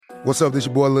What's up, this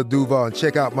your boy Lil Duval, and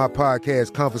check out my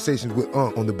podcast, Conversations with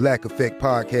Unc, on the Black Effect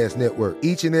Podcast Network.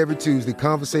 Each and every Tuesday,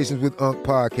 Conversations with Unc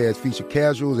podcast feature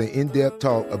casuals and in-depth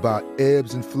talk about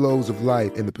ebbs and flows of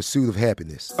life and the pursuit of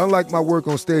happiness. Unlike my work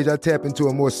on stage, I tap into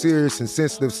a more serious and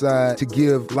sensitive side to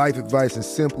give life advice and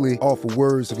simply offer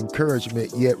words of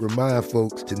encouragement, yet remind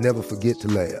folks to never forget to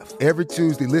laugh. Every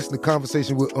Tuesday, listen to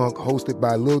Conversations with Unc, hosted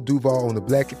by Lil Duval on the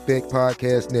Black Effect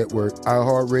Podcast Network,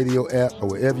 iHeartRadio app, or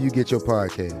wherever you get your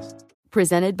podcasts.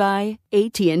 Presented by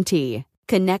AT&T.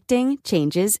 Connecting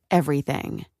changes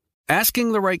everything.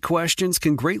 Asking the right questions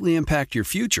can greatly impact your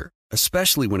future,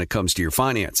 especially when it comes to your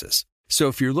finances. So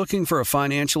if you're looking for a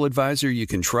financial advisor you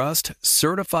can trust,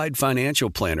 certified financial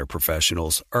planner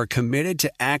professionals are committed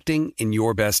to acting in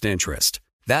your best interest.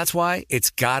 That's why it's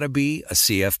got to be a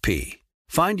CFP.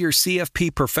 Find your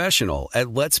CFP professional at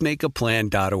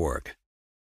letsmakeaplan.org.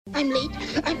 I'm late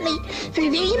for a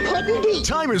very important date.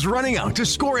 Time is running out to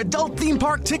score adult theme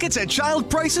park tickets at child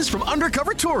prices from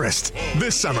Undercover Tourist.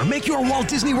 This summer, make your Walt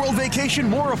Disney World vacation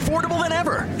more affordable than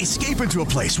ever. Escape into a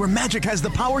place where magic has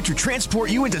the power to transport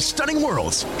you into stunning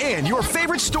worlds and your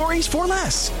favorite stories for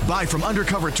less. Buy from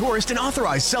Undercover Tourist, an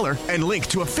authorized seller, and link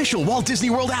to official Walt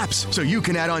Disney World apps so you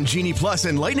can add on Genie Plus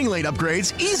and Lightning Lane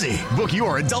upgrades easy. Book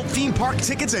your adult theme park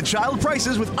tickets at child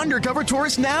prices with Undercover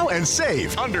Tourist now and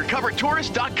save.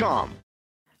 UndercoverTourist.com.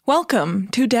 Welcome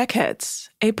to Deckheads,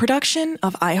 a production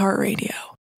of iHeartRadio.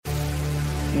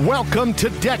 Welcome to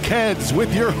Deckheads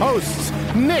with your hosts,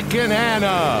 Nick and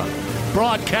Anna.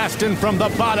 Broadcasting from the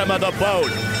bottom of the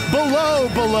boat,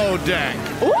 below deck.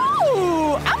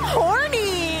 Ooh, I'm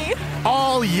horny.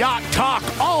 All yacht talk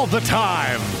all the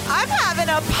time. I'm having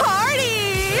a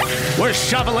party. We're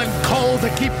shoveling coal to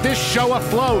keep this show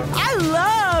afloat. I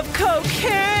love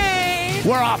cocaine.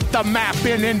 We're off the map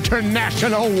in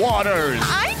international waters.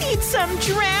 I need some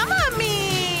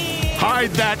Dramamine. Hide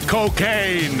that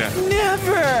cocaine.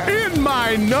 Never. In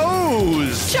my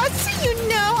nose. Just so you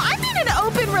know, I'm in an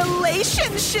open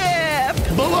relationship.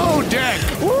 Below deck.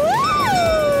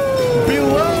 Woo!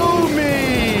 Below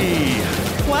me.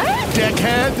 What?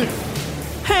 Deckhead.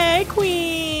 Hey,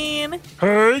 Queen.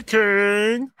 Hey,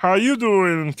 King. How you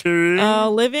doing, King?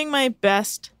 Living my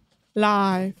best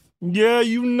life. Yeah,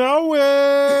 you know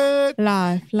it.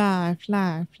 Life. Live,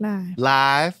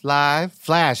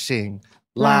 flashing.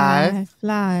 Live.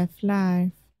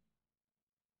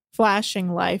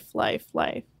 Flashing life.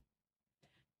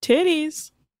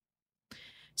 Titties.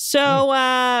 So,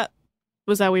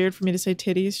 was that weird for me to say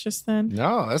titties just then?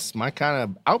 No, that's my kind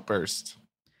of outburst.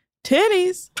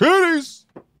 Titties.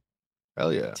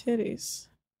 Hell yeah. Titties.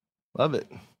 Love it.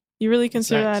 You really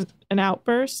consider that an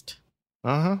outburst?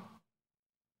 Uh-huh.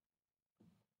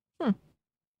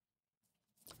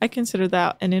 I consider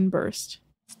that an inburst.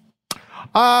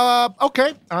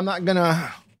 Okay. I'm not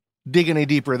gonna dig any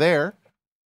deeper there.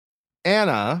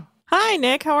 Anna. Hi,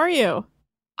 Nick. How are you?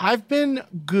 I've been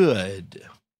good.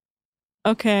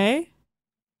 Okay.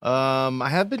 I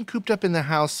have been cooped up in the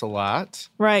house a lot.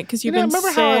 Right, because you've been remember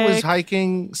sick. how I was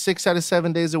hiking 6 out of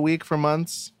 7 days a week for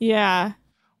months? Yeah.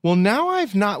 Well, now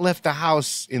I've not left the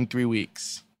house in 3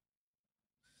 weeks.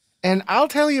 And I'll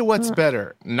tell you what's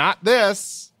better. Not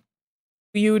this.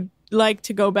 You'd like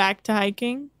to go back to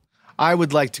hiking? I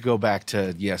would like to go back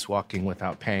to, yes, walking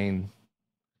without pain.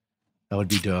 That would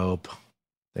be dope.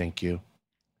 Thank you.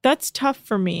 That's tough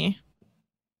for me.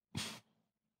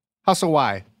 How so?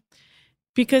 Why?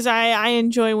 Because I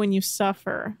enjoy when you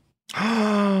suffer.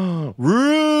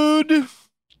 Rude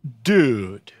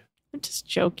dude. I'm just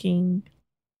joking.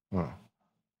 Oh.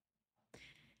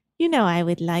 You know I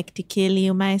would like to kill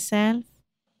you myself.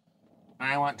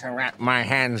 I want to wrap my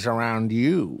hands around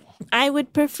you. I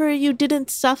would prefer you didn't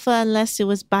suffer unless it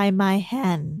was by my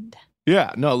hand.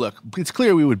 Yeah, no, look, it's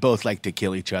clear we would both like to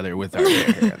kill each other with our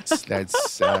bare hands.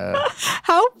 That's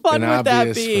how fun would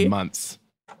that be? For months.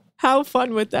 How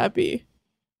fun would that be?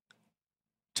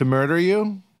 To murder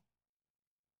you?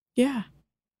 Yeah.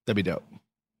 That'd be dope.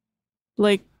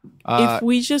 Like, if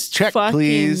we just check, fucking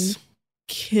please.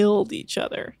 Killed each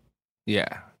other.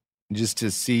 Yeah. Just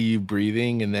to see you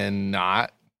breathing and then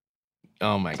not.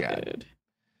 Oh my God. Dude.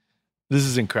 This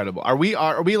is incredible. Are we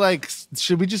like,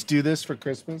 should we just do this for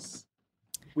Christmas?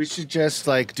 We should just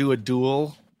like do a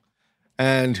duel,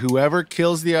 and whoever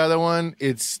kills the other one,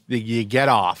 you get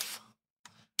off.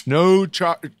 No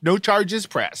charges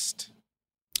pressed.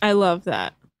 I love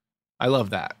that. I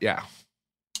love that. Yeah.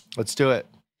 Let's do it.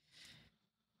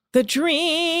 The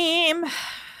dream.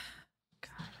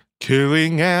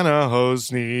 Killing Anna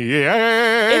Hosney.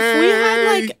 Yay! If we had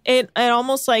like it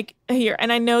almost like here,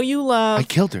 and I know you love. I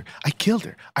killed her.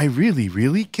 I really,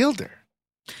 really killed her.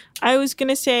 I was going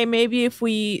to say maybe if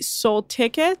we sold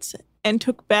tickets and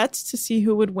took bets to see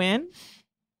who would win.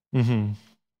 Mm-hmm.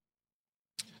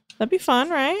 That'd be fun,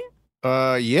 right?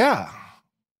 Yeah.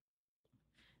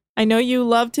 I know you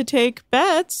love to take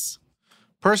bets.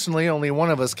 Personally, only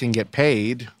one of us can get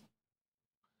paid.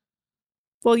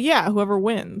 Well, yeah, whoever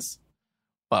wins.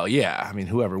 Well, yeah. I mean,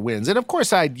 whoever wins. And of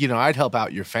course, I'd help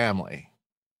out your family.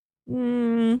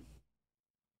 I'll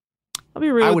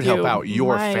be real I with would you. help out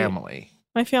your family.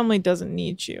 My family doesn't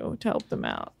need you to help them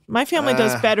out. My family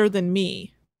does better than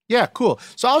me. Yeah, cool.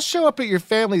 So I'll show up at your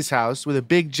family's house with a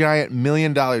big, giant $1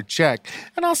 million check,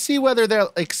 and I'll see whether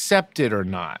they'll accept it or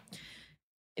not.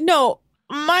 No,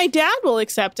 my dad will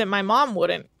accept it. My mom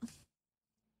wouldn't.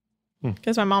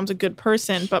 Because my mom's a good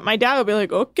person. But my dad would be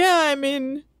like, okay, I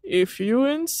mean, if you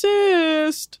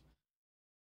insist.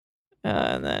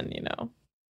 And then,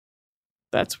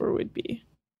 that's where we'd be.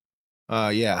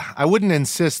 Yeah. I wouldn't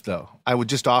insist, though. I would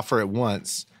just offer it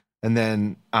once, and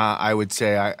then I would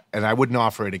say, I wouldn't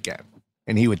offer it again,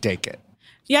 and he would take it.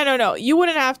 Yeah, no. You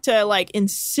wouldn't have to,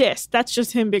 insist. That's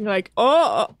just him being like,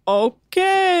 oh,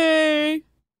 okay.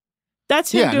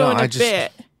 That's him doing a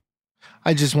bit.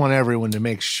 I just want everyone to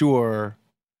make sure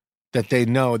that they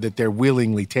know that they're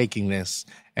willingly taking this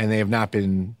and they have not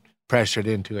been pressured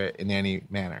into it in any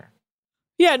manner.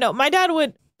 Yeah, no, my dad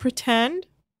would pretend,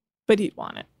 but he'd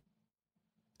want it.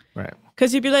 Right.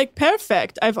 Because he'd be like,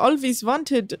 perfect. I've always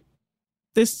wanted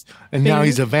this. And now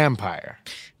he's a vampire.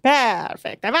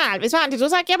 Perfect. I've always wanted to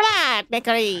suck your blood,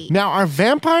 Nickery. Now, are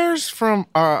vampires from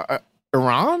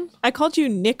Iran? I called you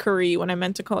Nickery when I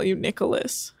meant to call you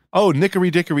Nicholas. Oh,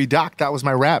 Nickery Dickory Doc. That was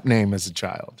my rap name as a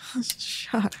child.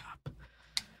 Shut up.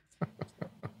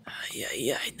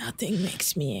 Yeah, nothing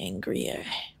makes me angrier.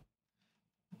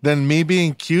 Than me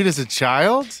being cute as a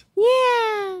child?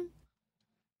 Yeah.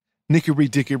 Nickery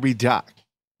Dickory Doc.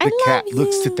 The cat you.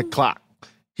 looks at the clock.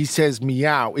 He says,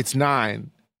 meow, it's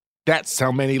 9. That's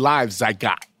how many lives I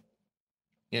got.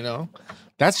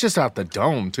 That's just out the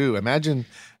dome, too. Imagine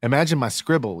my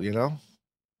scribble,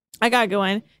 I gotta go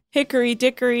in. Hickory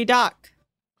Dickory Dock.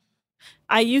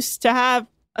 I used to have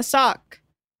a sock,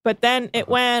 but then it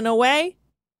went away.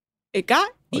 It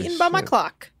got eaten by my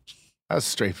clock. That was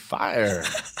straight fire.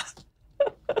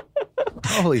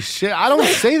 Holy shit. I don't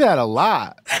say that a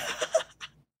lot.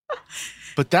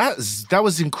 But that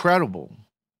was incredible.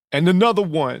 And another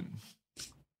one.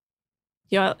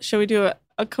 Yeah, shall we do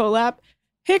a collab?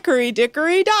 Hickory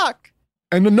Dickory Dock.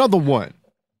 And another one.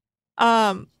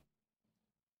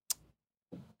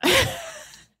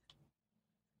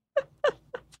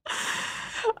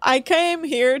 I came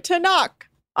here to knock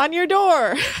on your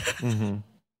door. Mm-hmm.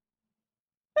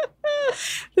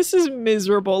 This is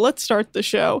miserable. Let's start the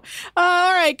show.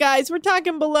 All right, guys, we're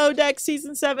talking Below Deck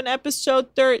Season 7,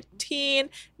 Episode 13.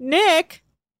 Nick,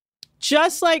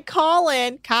 just like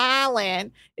Colin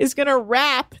is going to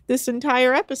rap this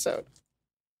entire episode.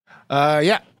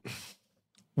 Yeah.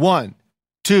 1,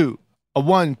 2,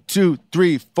 1, 2,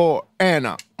 3, 4,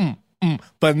 Anna,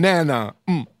 banana,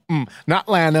 not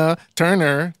Lana,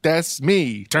 Turner, that's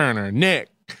me, Turner, Nick.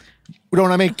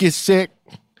 Don't I make you sick?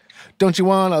 Don't you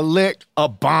want to lick a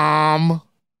bomb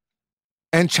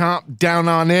and chomp down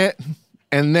on it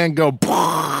and then go?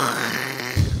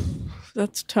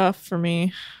 That's tough for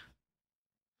me.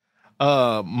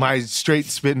 My straight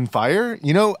spitting fire.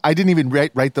 I didn't even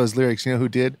write those lyrics. You know who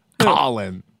did?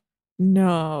 Colin.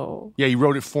 No. Yeah, he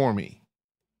wrote it for me.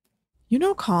 You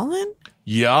know Colin?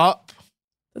 Yup.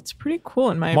 That's pretty cool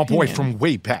in my My opinion. boy from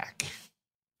way back.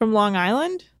 From Long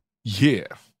Island? Yeah.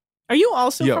 Are you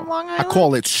also from Long Island? I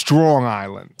call it Strong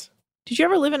Island. Did you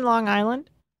ever live in Long Island?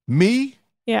 Me?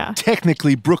 Yeah.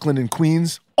 Technically, Brooklyn and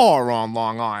Queens are on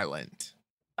Long Island.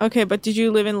 Okay, but did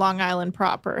you live in Long Island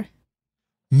proper?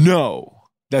 No.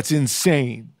 That's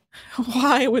insane.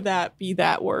 Why would that be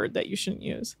that word that you shouldn't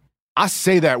use? I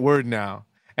say that word now.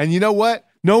 And you know what?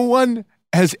 No one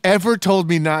has ever told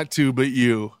me not to but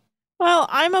you. Well,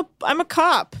 I'm a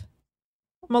cop.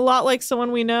 I'm a lot like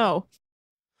someone we know.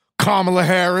 Kamala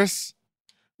Harris.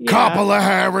 Yeah. Coppola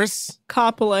Harris.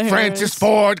 Coppola Harris. Francis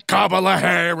Ford Coppola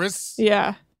Harris.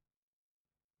 Yeah.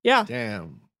 Yeah.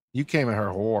 Damn. You came at her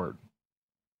horde.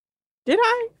 Did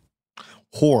I?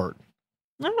 Horde.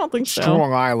 I don't think so.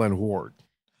 Strong Island horde.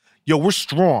 Yo, we're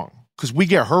strong because we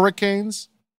get hurricanes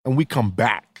and we come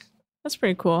back. That's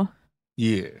pretty cool.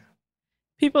 Yeah.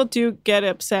 People do get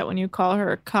upset when you call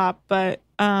her a cop, but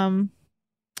I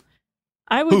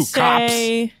would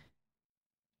say cops?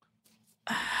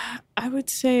 I would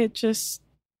say it's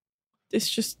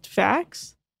just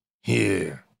facts.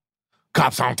 Yeah.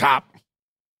 Cops on top.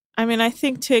 I mean, I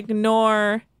think to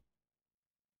ignore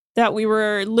that we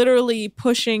were literally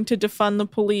pushing to defund the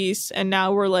police, and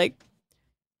now we're like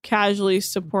casually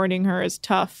supporting her is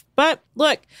tough. But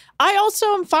look, I also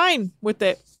am fine with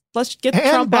it. Let's get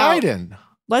Trump Biden. out.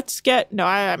 Let's get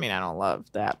I mean, I don't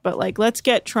love that, but like, let's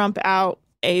get Trump out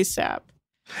ASAP.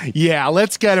 Yeah,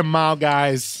 let's get him out,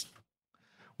 guys.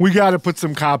 We got to put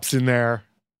some cops in there.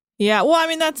 Yeah, well, I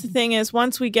mean, that's the thing is,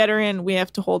 once we get her in, we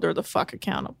have to hold her the fuck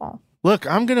accountable. Look,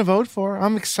 I'm going to vote for her.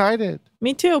 I'm excited.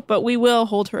 Me too, but we will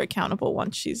hold her accountable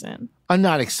once she's in. I'm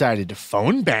not excited to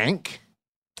phone bank.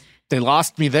 They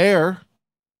lost me there.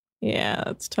 Yeah,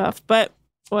 that's tough, but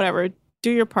whatever.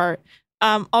 Do your part.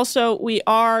 Also, we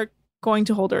are going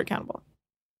to hold her accountable.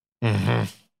 Mm-hmm.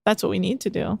 That's what we need to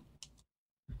do.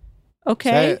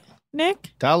 Okay,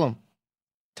 Nick? Tell him.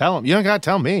 Tell him. You don't got to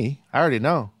tell me. I already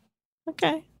know.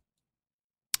 Okay.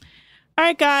 All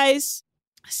right, guys.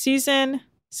 Season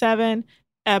 7,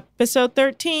 episode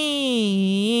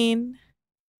 13.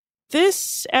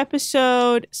 This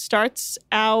episode starts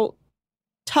out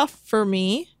tough for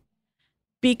me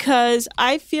because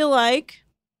I feel like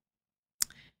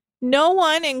no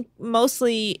one, and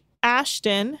mostly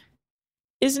Ashton,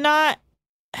 is not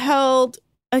held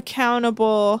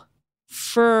accountable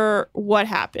for what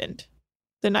happened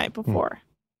the night before.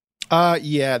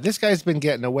 Yeah, this guy's been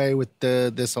getting away with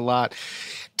this a lot.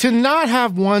 To not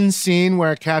have one scene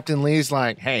where Captain Lee's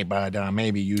like, hey, bud,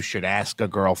 maybe you should ask a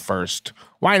girl first.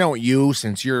 Why don't you,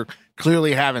 since you're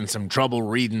clearly having some trouble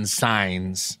reading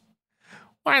signs,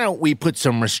 why don't we put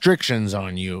some restrictions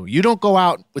on you? You don't go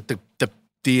out with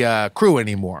the crew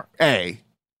anymore, A.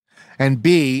 And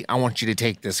B, I want you to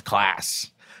take this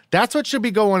class. That's what should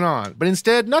be going on. But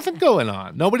instead, nothing going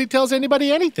on. Nobody tells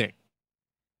anybody anything.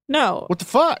 No. What the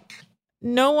fuck?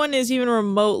 No one is even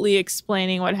remotely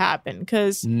explaining what happened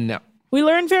because no. We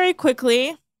learned very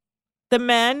quickly the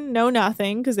men know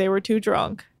nothing because they were too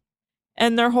drunk.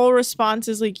 And their whole response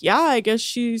is like, yeah, I guess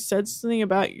she said something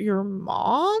about your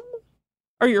mom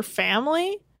or your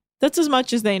family. That's as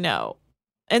much as they know.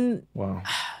 And wow.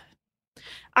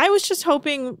 I was just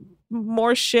hoping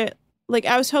more shit. Like,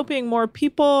 I was hoping more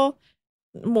people,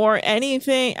 more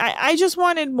anything. I just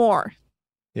wanted more.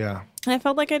 Yeah. And I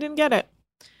felt like I didn't get it.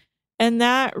 And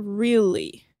that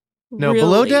really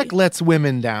Below Deck lets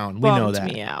women down. We know that.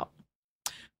 Me out.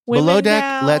 Below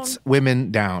Deck lets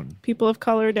women down. People of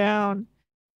color down.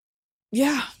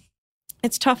 Yeah.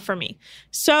 It's tough for me.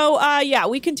 So,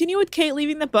 we continue with Kate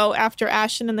leaving the boat after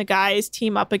Ashton and the guys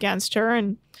team up against her.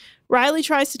 And Riley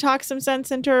tries to talk some sense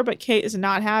into her, but Kate is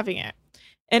not having it.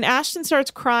 And Ashton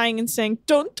starts crying and saying,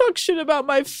 don't talk shit about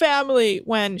my family,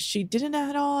 when she didn't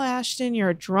at all, Ashton.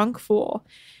 You're a drunk fool.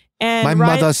 And my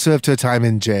mother served her time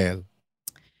in jail.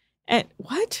 And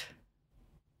what?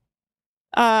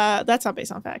 That's not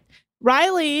based on fact.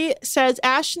 Riley says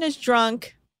Ashton is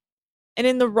drunk and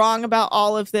in the wrong about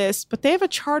all of this, but they have a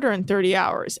charter in 30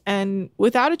 hours. And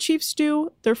without a chief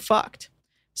stew, they're fucked.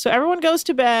 So everyone goes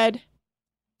to bed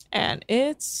and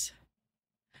it's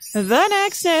the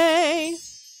next day.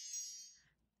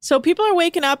 So people are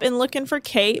waking up and looking for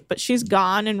Kate, but she's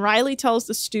gone. And Riley tells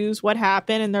the stews what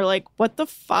happened. And they're like, what the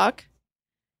fuck?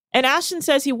 And Ashton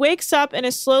says he wakes up and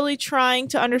is slowly trying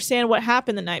to understand what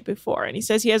happened the night before. And he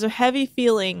says he has a heavy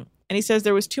feeling. And he says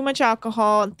there was too much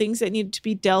alcohol and things that needed to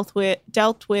be dealt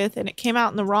with. And it came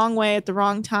out in the wrong way at the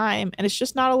wrong time. And it's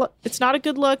just it's not a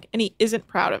good look. And he isn't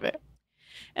proud of it.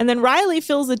 And then Riley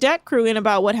fills the deck crew in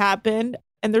about what happened.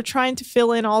 And they're trying to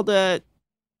fill in all the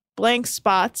blank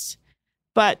spots.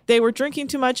 But they were drinking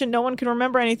too much and no one can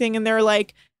remember anything. And they're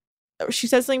like, she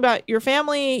said something about your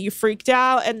family, you freaked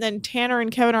out. And then Tanner and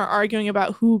Kevin are arguing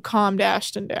about who calmed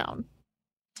Ashton down.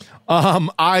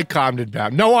 I calmed him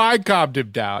down. No, I calmed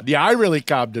him down. Yeah, I really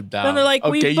calmed him down. Then they're like,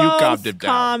 okay, we both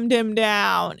calmed him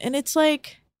down. And it's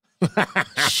like,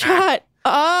 shut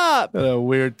up. A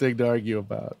weird thing to argue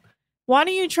about. Why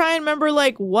don't you try and remember,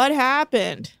 like, what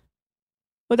happened?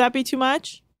 Would that be too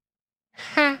much?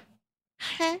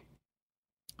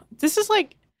 This is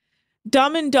like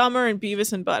Dumb and Dumber and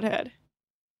Beavis and Butthead.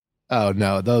 Oh,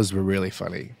 no, those were really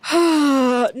funny.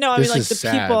 No, I mean, like, the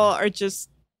sad. people are just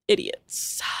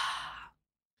idiots.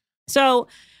 So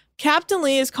Captain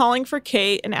Lee is calling for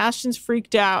Kate and Ashton's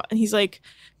freaked out. And he's like,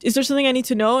 is there something I need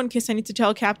to know in case I need to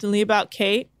tell Captain Lee about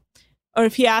Kate? Or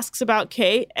if he asks about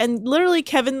Kate. And literally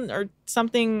Kevin or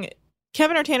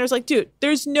Tanner's like, dude,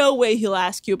 there's no way he'll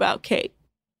ask you about Kate.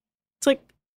 It's like,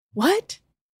 what?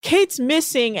 Kate's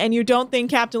missing and you don't think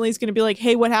Captain Lee's going to be like,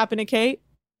 hey, what happened to Kate?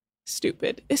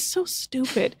 Stupid. It's so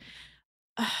stupid.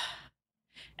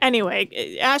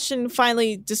 Anyway, Ashton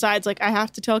finally decides, like, I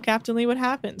have to tell Captain Lee what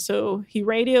happened. So he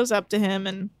radios up to him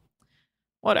and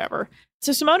whatever.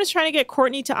 So Simone is trying to get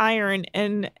Courtney to iron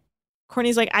and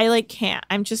Courtney's like, I like can't.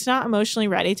 I'm just not emotionally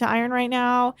ready to iron right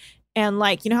now. And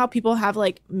like, you know how people have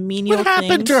like menial What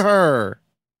happened to her?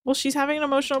 Well, she's having an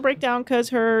emotional breakdown because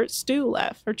her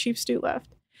chief stew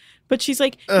left. But she's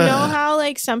like, you know how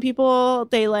like some people,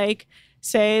 they like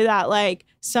say that like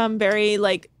some very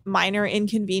like minor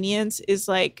inconvenience is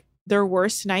like their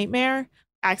worst nightmare,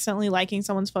 accidentally liking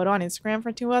someone's photo on Instagram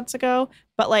for 2 months ago.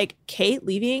 But like Kate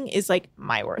leaving is like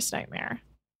my worst nightmare.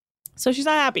 So she's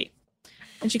not happy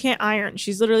and she can't iron.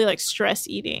 She's literally like stress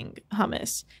eating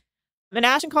hummus. Then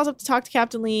Ashton calls up to talk to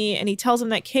Captain Lee, and he tells him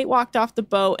that Kate walked off the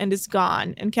boat and is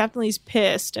gone. And Captain Lee's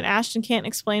pissed, and Ashton can't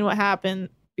explain what happened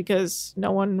because no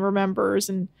one remembers.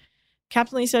 And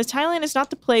Captain Lee says Thailand is not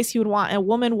the place he would want a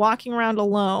woman walking around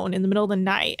alone in the middle of the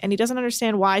night, and he doesn't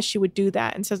understand why she would do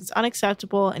that, and says it's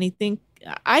unacceptable. And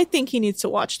I think he needs to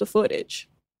watch the footage.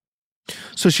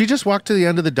 So she just walked to the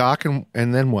end of the dock, and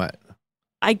then what?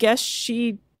 I guess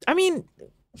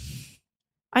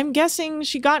I'm guessing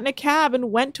she got in a cab and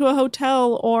went to a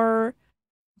hotel, or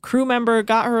crew member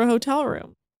got her a hotel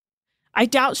room. I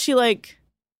doubt she like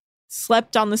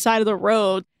slept on the side of the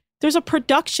road. There's a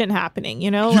production happening, you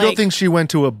know? You don't think she went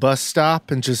to a bus stop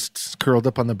and just curled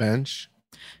up on the bench?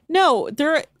 No,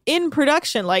 they're in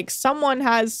production. Like someone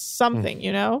has something,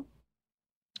 you know?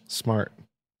 Smart.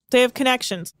 They have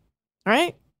connections,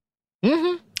 right?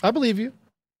 Mm-hmm. I believe you.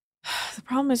 The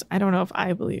problem is I don't know if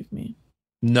I believe me.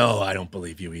 No, I don't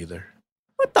believe you either.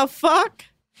 What the fuck?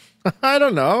 I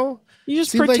don't know. You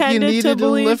just pretended to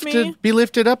believe me? Be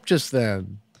lifted up just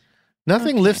then.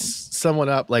 Nothing lifts someone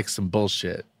up like some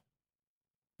bullshit.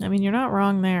 I mean, you're not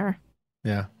wrong there.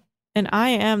 Yeah. And I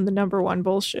am the number one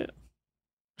bullshit.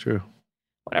 True.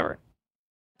 Whatever.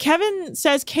 Kevin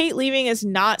says Kate leaving is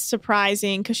not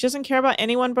surprising because she doesn't care about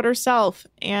anyone but herself.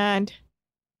 And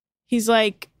he's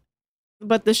like,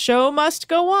 but the show must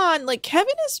go on. Like,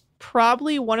 Kevin is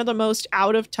probably one of the most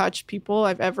out of touch people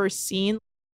I've ever seen.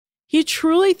 He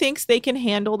truly thinks they can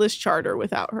handle this charter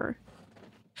without her.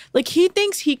 Like, he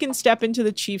thinks he can step into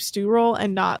the chief stew role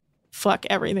and not fuck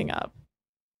everything up.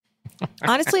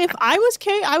 Honestly, if I was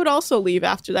Kate, I would also leave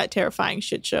after that terrifying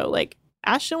shit show. Like,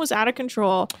 Ashton was out of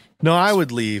control. No, I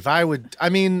would leave. I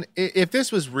mean, if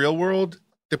this was real world,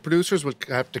 the producers would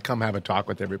have to come have a talk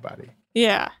with everybody.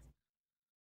 Yeah.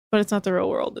 But it's not the real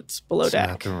world. It's below deck.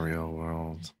 It's not the real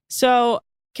world. So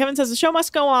Kevin says the show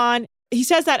must go on. He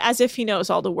says that as if he knows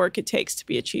all the work it takes to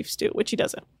be a chief stew, which he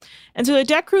doesn't. And so the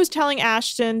deck crew is telling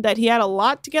Ashton that he had a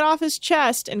lot to get off his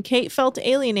chest and Kate felt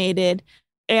alienated.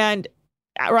 And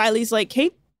Riley's like,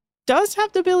 Kate does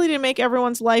have the ability to make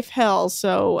everyone's life hell.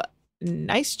 So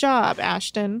nice job,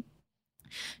 Ashton.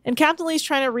 And Captain Lee's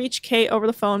trying to reach Kate over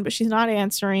the phone, but she's not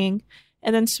answering.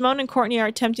 And then Simone and Courtney are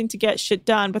attempting to get shit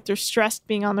done, but they're stressed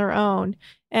being on their own.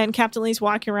 And Captain Lee's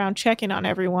walking around checking on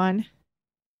everyone.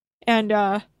 And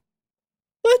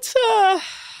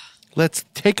let's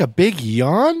take a big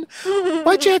yawn?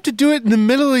 Why'd you have to do it in the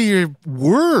middle of your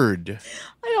word?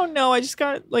 I don't know. I just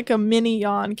got like a mini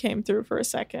yawn came through for a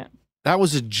second. That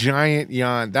was a giant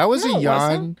yawn. That was a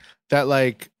yawn that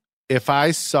like if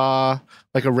I saw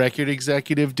like a record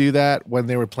executive do that when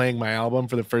they were playing my album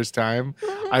for the first time,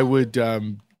 I would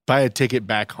buy a ticket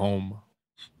back home.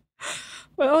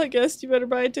 Well, I guess you better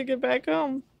buy a ticket back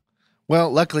home. Well,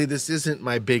 luckily this isn't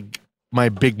my big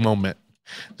moment.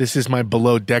 This is my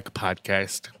Below Deck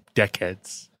podcast,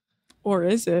 Deckheads. Or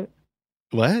is it?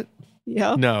 What?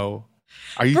 Yeah. No.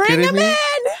 Are you Bring kidding him me?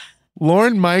 in!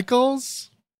 Lorne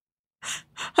Michaels?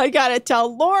 I gotta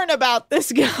tell Lorne about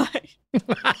this guy.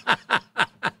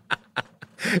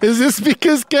 Is this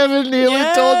because Kevin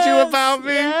Nealon told you about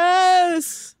me?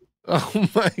 Yes. Oh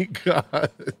my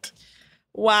God.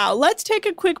 Wow. Let's take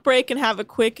a quick break and have a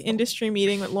quick industry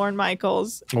meeting with Lorne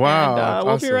Michaels. Wow. And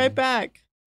we'll awesome. be right back.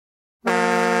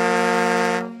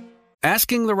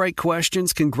 Asking the right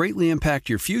questions can greatly impact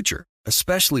your future,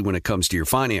 especially when it comes to your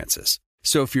finances.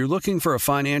 So if you're looking for a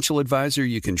financial advisor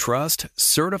you can trust,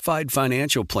 certified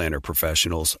financial planner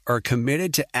professionals are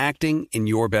committed to acting in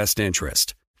your best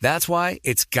interest. That's why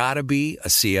it's got to be a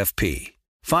CFP.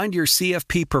 Find your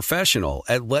CFP professional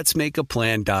at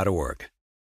letsmakeaplan.org.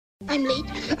 I'm late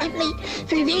for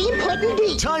a very important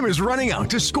date. Time is running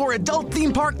out to score adult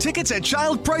theme park tickets at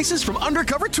child prices from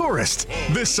Undercover Tourist.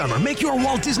 This summer, make your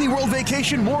Walt Disney World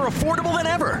vacation more affordable than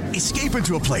ever. Escape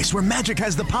into a place where magic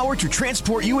has the power to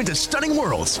transport you into stunning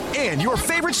worlds and your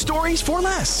favorite stories for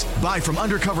less. Buy from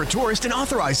Undercover Tourist, an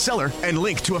authorized seller, and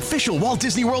link to official Walt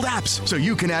Disney World apps so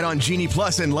you can add on Genie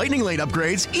Plus and Lightning Lane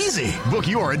upgrades easy. Book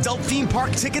your adult theme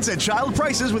park tickets at child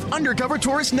prices with Undercover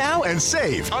Tourist now and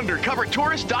save.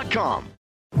 UndercoverTourist.com.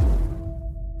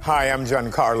 Hi, I'm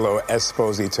Giancarlo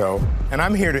Esposito, and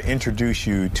I'm here to introduce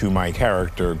you to my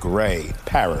character, Gray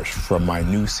Parrish, from my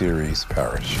new series,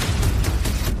 Parrish.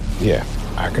 Yeah,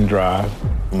 I can drive.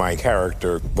 My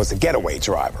character was a getaway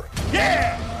driver.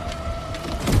 Yeah!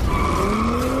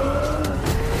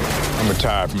 I'm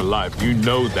retired from life. You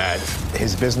know that.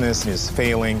 His business is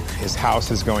failing. His house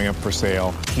is going up for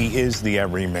sale. He is the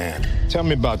everyman. Tell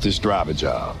me about this driver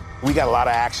job. We got a lot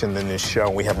of action in this show.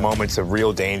 We have moments of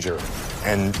real danger,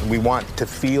 and we want to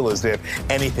feel as if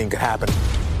anything could happen.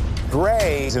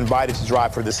 Gray is invited to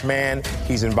drive for this man.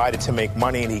 He's invited to make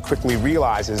money, and he quickly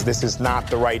realizes this is not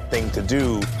the right thing to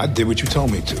do. I did what you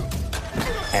told me to.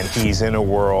 And he's in a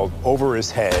world over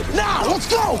his head. Now, let's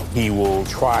go! He will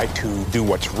try to do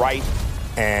what's right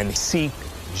and seek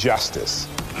justice.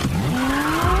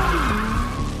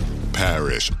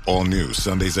 Parrish, all new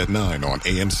Sundays at 9 on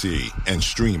AMC and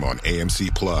stream on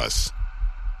AMC Plus.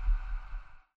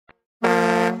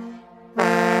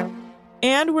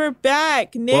 And we're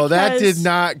back. Nick Well, that did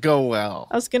not go well.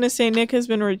 I was going to say Nick has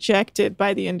been rejected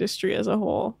by the industry as a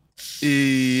whole.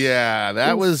 Yeah,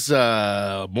 that was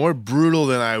more brutal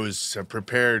than I was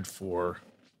prepared for.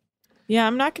 Yeah,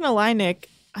 I'm not going to lie, Nick.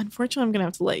 Unfortunately, I'm going to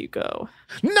have to let you go.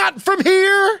 Not from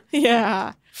here?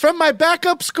 Yeah. From my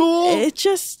backup school? It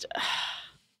just...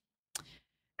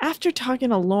 After talking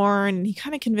to Lauren, he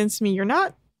kind of convinced me you're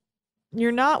not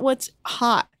what's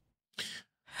hot.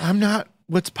 I'm not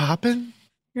what's popping?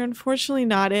 You're unfortunately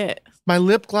not it. My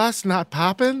lip gloss not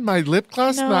popping? My lip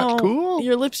gloss not cool?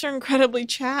 Your lips are incredibly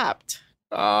chapped.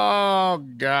 Oh,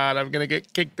 God, I'm going to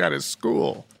get kicked out of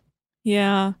school.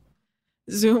 Yeah.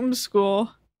 Zoom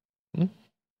school.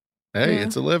 Hey,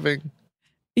 It's a living.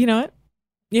 You know what?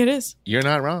 It is. You're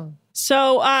not wrong.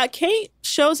 So Kate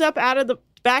shows up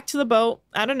back to the boat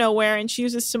out of nowhere, and she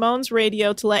uses Simone's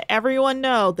radio to let everyone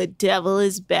know the devil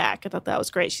is back. I thought that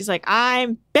was great. She's like,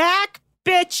 I'm back,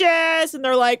 bitches. And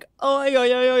they're like, oh.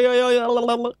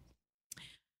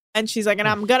 And she's like, and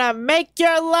I'm going to make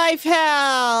your life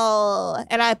hell.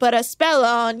 And I put a spell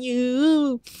on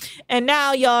you. And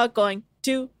now you're going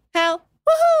to hell.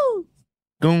 Woohoo!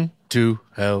 Going to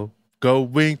hell.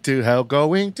 Going to hell.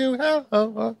 Going to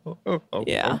hell.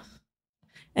 Yeah.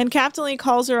 And Captain Lee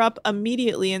calls her up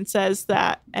immediately and says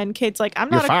that, and Kate's like,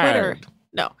 I'm not a quitter.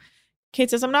 No.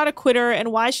 Kate says, I'm not a quitter,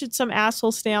 and why should some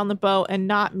asshole stay on the boat and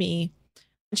not me?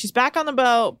 And she's back on the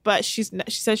boat, but she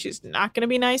says she's not going to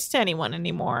be nice to anyone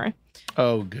anymore.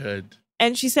 Oh, good.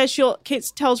 And she says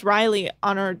Kate tells Riley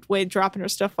on her way dropping her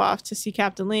stuff off to see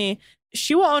Captain Lee,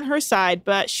 she will own her side,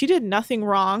 but she did nothing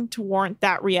wrong to warrant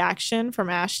that reaction from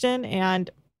Ashton, and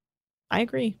I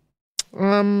agree.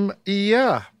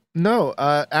 Yeah. No,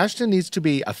 Ashton needs to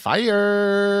be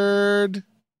fired.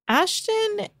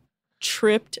 Ashton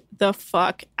tripped the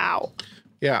fuck out.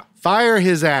 Yeah, fire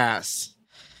his ass.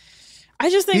 I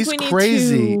just think he's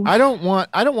crazy. I don't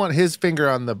want his finger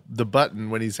on the button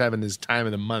when he's having his time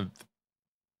of the month.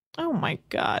 Oh my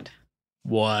God.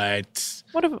 What?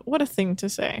 What a thing to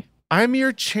say. I'm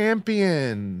your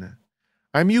champion.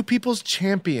 I'm you people's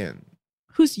champion.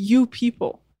 Who's you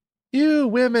people? You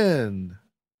women.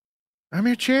 I'm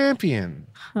your champion.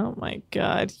 Oh my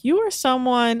God. You are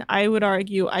someone I would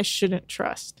argue I shouldn't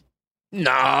trust.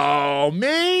 No,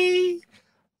 me?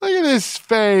 Look at his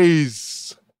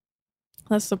face.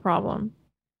 That's the problem.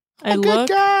 Good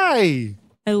guy.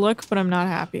 I look, but I'm not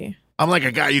happy. I'm like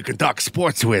a guy you can talk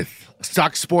sports with.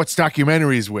 Talk sports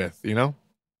documentaries with, you know?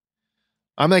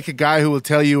 I'm like a guy who will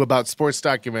tell you about sports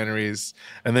documentaries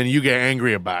and then you get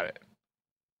angry about it.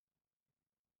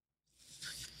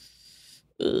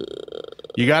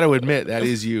 You got to admit that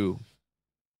is you.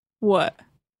 What?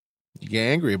 You get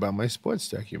angry about my sports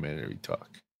documentary talk.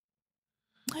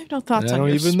 I have no thoughts on your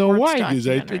your sports documentary. I don't even know why, because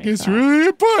I think it's really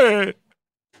important.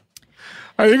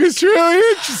 I think it's really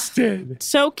interesting.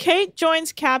 So Kate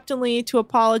joins Captain Lee to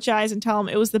apologize and tell him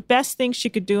it was the best thing she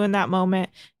could do in that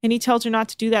moment. And he tells her not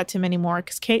to do that to him anymore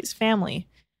because Kate's family.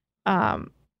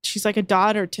 She's like a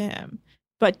daughter to him.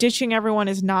 But ditching everyone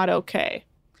is not okay.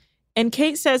 And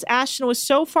Kate says Ashton was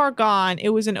so far gone, it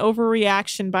was an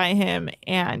overreaction by him,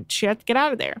 and she had to get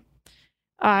out of there.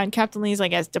 And Captain Lee's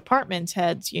like, as department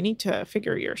heads, you need to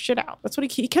figure your shit out. That's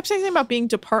what he kept saying about being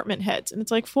department heads. And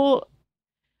it's like,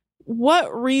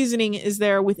 what reasoning is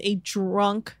there with a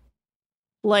drunk,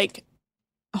 like,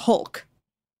 Hulk?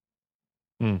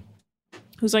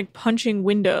 Who's, like, punching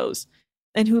windows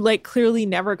and who, like, clearly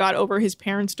never got over his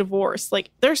parents' divorce. Like,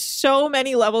 there's so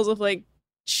many levels of, like,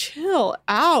 chill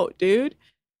out, dude.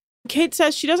 Kate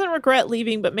says she doesn't regret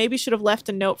leaving, but maybe should have left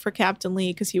a note for Captain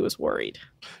Lee because he was worried.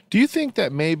 Do you think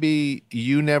that maybe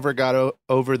you never got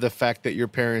over the fact that your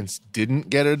parents didn't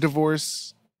get a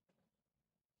divorce?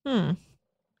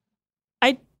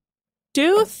 I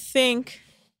do think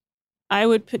I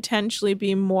would potentially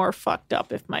be more fucked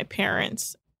up if my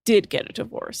parents did get a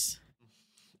divorce.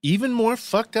 Even more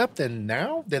fucked up than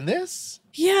this?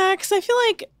 Yeah, because I feel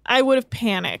like I would have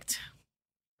panicked.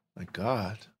 My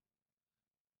God.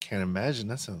 Can't imagine.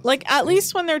 That sounds like insane. At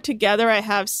least when they're together, I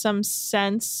have some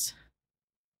sense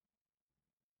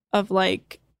of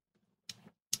like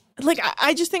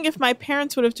I just think if my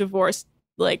parents would have divorced,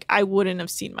 like I wouldn't have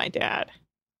seen my dad.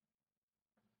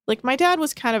 Like my dad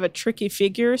was kind of a tricky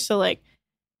figure, so like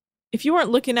if you weren't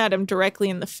looking at him directly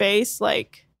in the face,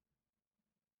 like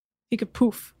he could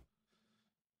poof.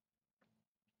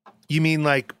 You mean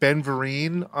like Ben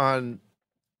Vereen on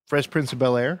Fresh Prince of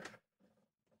Bel-Air?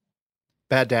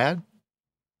 Bad dad?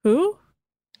 Who?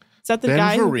 Is that the Ben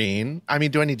guy? Vereen. I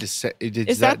mean, do I need to say?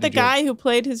 Is that the guy who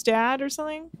played his dad or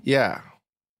something? Yeah.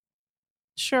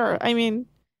 Sure. I mean,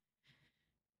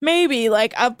 maybe.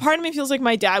 Like, a part of me feels like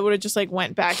my dad would have just like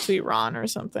went back to Iran or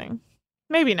something.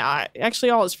 Maybe not.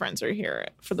 Actually, all his friends are here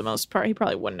for the most part. He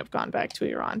probably wouldn't have gone back to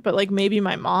Iran. But like, maybe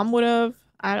my mom would have.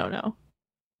 I don't know.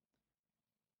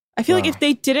 I feel like if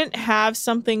they didn't have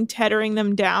something tethering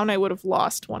them down, I would have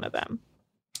lost one of them.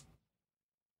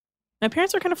 My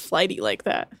parents are kind of flighty like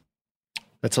that.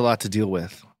 That's a lot to deal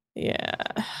with. Yeah.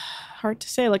 Hard to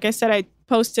say. Like I said, I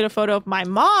posted a photo of my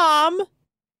mom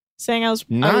saying I was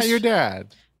your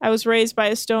dad. I was raised by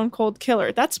a stone cold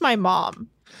killer. That's my mom.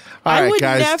 All right,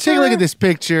 guys, take a look at this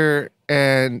picture,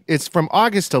 and it's from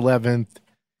August 11th.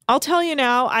 I'll tell you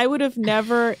now, I would have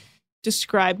never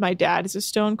described my dad as a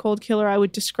stone cold killer. I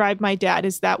would describe my dad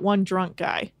as that one drunk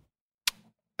guy.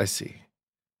 I see.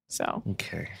 So.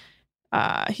 Okay.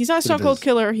 He's not a stone cold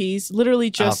killer. He's literally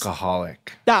just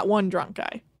alcoholic. That one drunk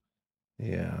guy.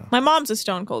 Yeah. My mom's a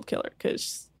stone cold killer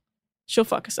because she'll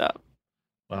fuck us up.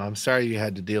 Well, I'm sorry you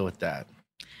had to deal with that.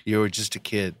 You were just a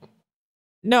kid.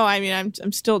 No, I mean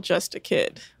I'm still just a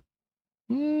kid.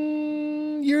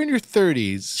 You're in your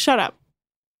 30s. Shut up.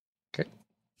 Okay.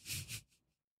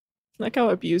 Like how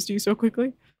I abused you so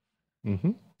quickly.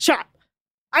 Mm-hmm. Shut up.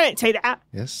 I didn't say that.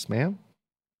 Yes, ma'am.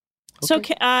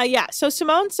 Okay. So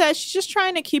Simone says she's just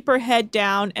trying to keep her head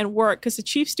down and work because the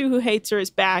chief stew who hates her is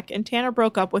back, and Tanner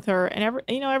broke up with her, and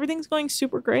everything's going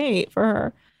super great for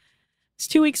her. It's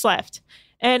 2 weeks left,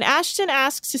 and Ashton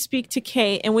asks to speak to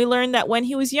Kate, and we learn that when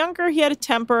he was younger, he had a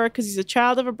temper because he's a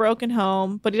child of a broken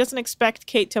home, but he doesn't expect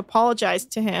Kate to apologize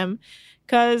to him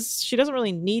because she doesn't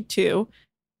really need to.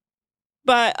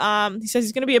 But he says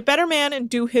he's going to be a better man and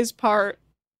do his part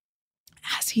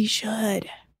as he should.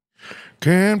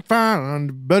 Can't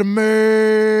find a better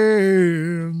man.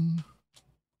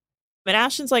 But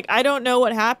Ashton's like, I don't know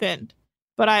what happened,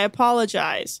 but I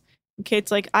apologize. And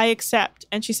Kate's like, I accept.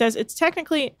 And she says, it's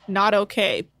technically not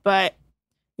okay, but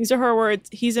these are her words.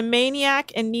 He's a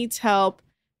maniac and needs help,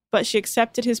 but she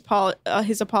accepted his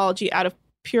apology out of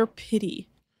pure pity.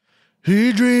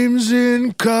 He dreams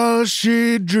in color,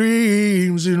 she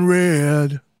dreams in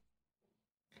red.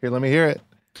 Here, let me hear it.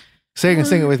 Sing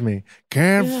it with me.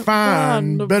 Can't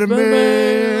find a better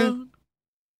man.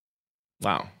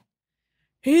 Wow.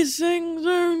 He sings.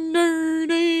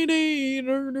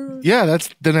 Yeah, that's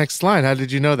the next line. How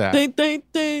did you know that?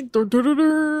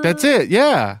 That's it.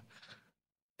 Yeah.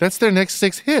 That's their next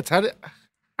 6 hits. How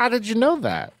did you know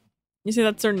that? You say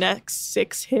that's their next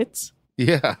 6 hits?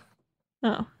 Yeah.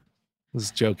 Oh. I was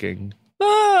joking.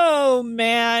 Oh,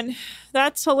 man.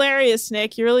 That's hilarious,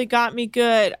 Nick. You really got me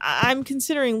good. I'm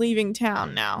considering leaving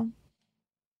town now.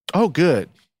 Oh, good.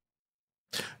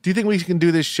 Do you think we can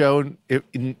do this show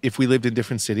if we lived in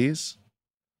different cities?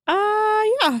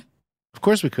 Yeah. Of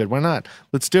course we could. Why not?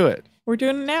 Let's do it. We're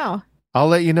doing it now. I'll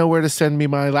let you know where to send me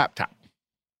my laptop.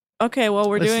 Okay, well,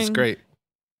 This is great.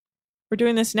 We're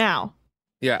doing this now.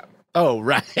 Yeah. Oh,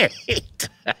 right.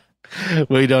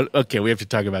 We have to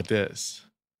talk about this.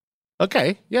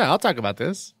 Okay, yeah, I'll talk about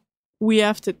this. We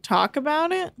have to talk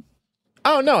about it?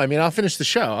 Oh, no, I mean, I'll finish the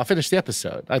show. I'll finish the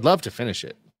episode. I'd love to finish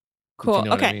it. Cool, if you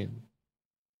know okay. what I mean.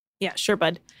 Yeah, sure,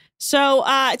 bud. So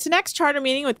it's the next charter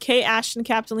meeting with Kate, Ashton,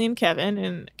 Captain Lee, and Kevin.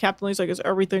 And Captain Lee's like, is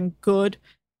everything good?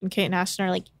 And Kate and Ashton are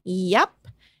like, yep.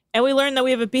 And we learn that we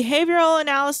have a behavioral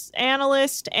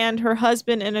analyst and her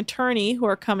husband, an attorney, who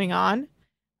are coming on.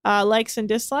 Likes and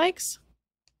dislikes?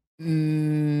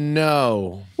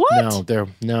 No. What?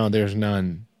 There's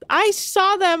none. I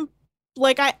saw them,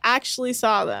 like I actually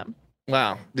saw them.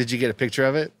 Wow. Did you get a picture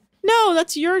of it? No,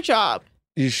 that's your job.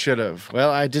 You should have.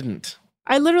 Well, I didn't.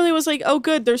 I literally was like, oh,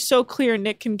 good. They're so clear.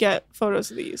 Nick can get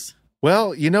photos of these.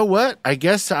 Well, you know what? I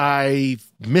guess I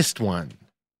missed one.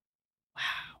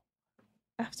 Wow.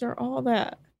 After all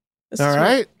that. All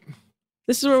right.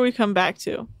 This is where we come back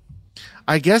to.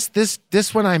 I guess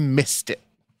this one I missed it.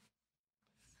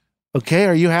 Okay,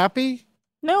 are you happy?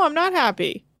 No, I'm not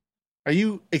happy. Are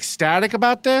you ecstatic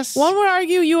about this? One would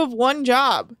argue you have one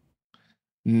job.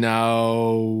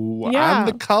 No, Yeah. I'm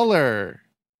the color.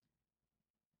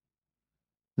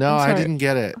 No, I didn't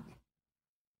get it.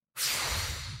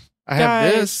 I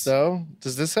have this, though.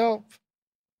 Does this help?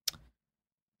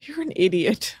 You're an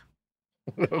idiot.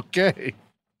 Okay.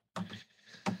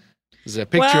 There's a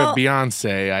picture of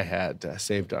Beyonce I had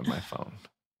saved on my phone.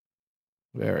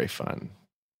 Very fun.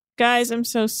 Guys, I'm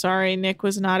so sorry Nick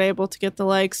was not able to get the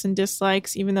likes and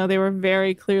dislikes, even though they were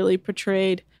very clearly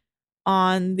portrayed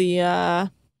on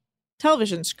the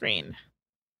television screen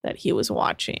that he was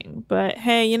watching. But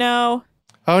hey, you know...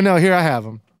 Oh, no, here I have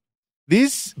them.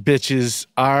 These bitches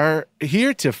are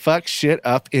here to fuck shit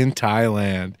up in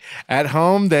Thailand. At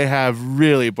home, they have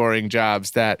really boring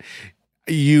jobs that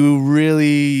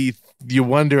you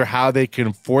wonder how they can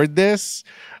afford this.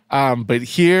 But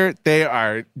here they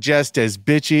are just as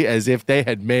bitchy as if they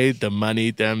had made the money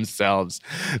themselves.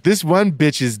 This one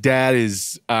bitch's dad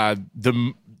is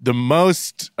the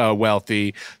most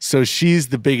wealthy, so she's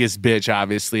the biggest bitch,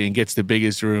 obviously, and gets the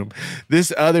biggest room.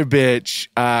 This other bitch,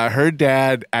 her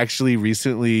dad actually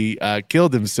recently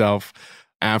killed himself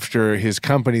after his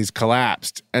company's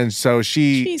collapsed, and so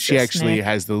she actually Nick.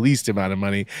 has the least amount of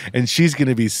money, and she's going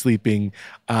to be sleeping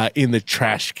in the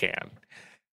trash can.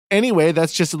 Anyway,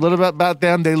 that's just a little bit about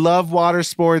them. They love water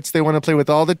sports. They want to play with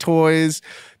all the toys.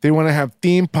 They want to have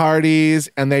theme parties.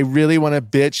 And they really want to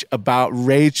bitch about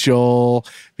Rachel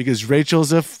because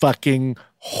Rachel's a fucking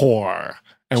whore.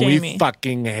 And Jamie. We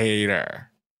fucking hate her.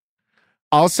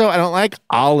 Also, I don't like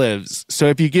olives. So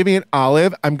if you give me an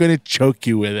olive, I'm going to choke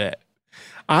you with it.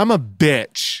 I'm a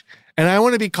bitch. And I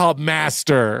want to be called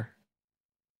master.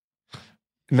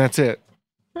 And that's it.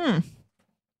 Pretty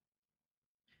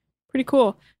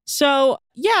cool. So,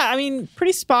 yeah, I mean,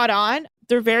 pretty spot on.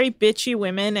 They're very bitchy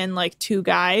women and like two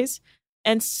guys.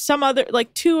 And some other,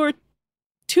 like two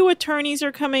attorneys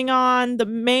are coming on. The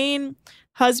main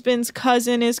husband's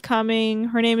cousin is coming.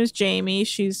 Her name is Jamie.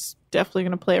 She's definitely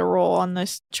going to play a role on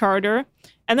this charter.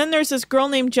 And then there's this girl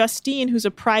named Justine who's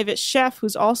a private chef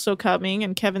who's also coming.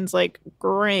 And Kevin's like,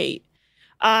 great.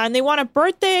 And they want a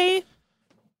birthday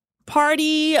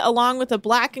party along with a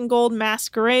black and gold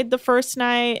masquerade the first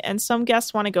night, and some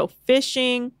guests want to go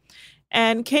fishing.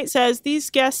 And Kate says these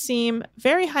guests seem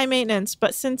very high maintenance,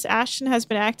 but since Ashton has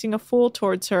been acting a fool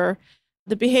towards her,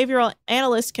 the behavioral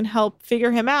analyst can help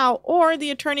figure him out, or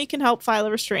the attorney can help file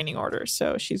a restraining order.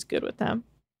 So she's good with them.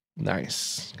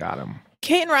 Nice. Got him.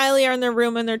 Kate and Riley are in their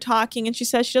room and they're talking, and she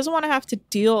says she doesn't want to have to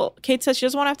deal. Kate says she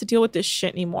doesn't want to have to deal with this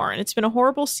shit anymore. And it's been a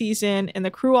horrible season, and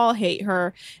the crew all hate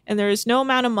her, and there is no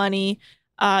amount of money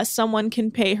someone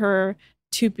can pay her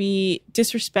to be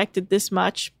disrespected this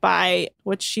much by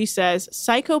what she says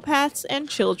psychopaths and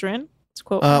children. Let's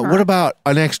quote from her. What about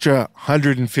an extra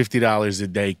 $150 a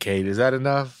day, Kate? Is that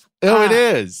enough? Oh, it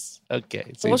is.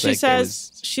 Okay. Well, she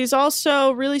says she's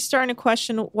also really starting to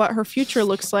question what her future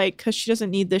looks like because she doesn't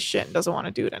need this shit and doesn't want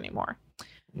to do it anymore.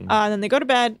 Then they go to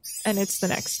bed, and it's the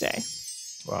next day.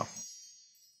 Wow.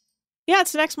 Yeah,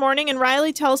 it's the next morning, and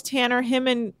Riley tells Tanner him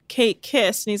and Kate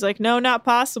kissed, and he's like, no, not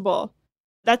possible.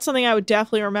 That's something I would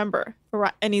definitely remember.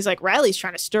 And he's like, Riley's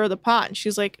trying to stir the pot. And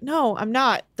she's like, no, I'm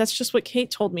not. That's just what Kate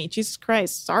told me. Jesus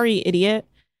Christ. Sorry, idiot.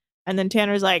 And then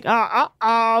Tanner's like,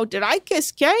 uh-oh, did I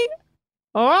kiss Kate?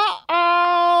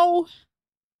 Uh-oh.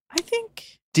 I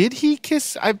think. Did he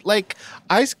kiss? I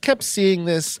kept seeing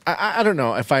this. I don't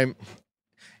know if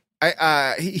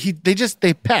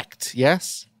they pecked.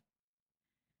 Yes.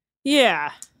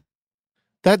 Yeah.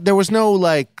 That there was no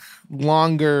like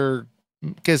longer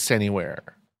kiss anywhere.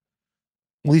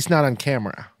 At least not on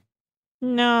camera.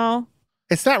 No.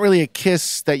 It's not really a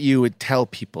kiss that you would tell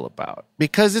people about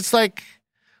because it's like,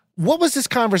 what was this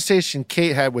conversation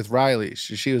Kate had with Riley?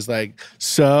 She was like,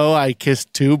 so I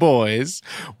kissed two boys.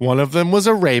 One of them was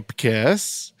a rape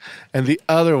kiss, and the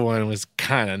other one was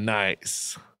kind of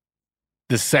nice.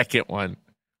 The second one,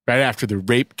 right after the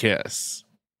rape kiss.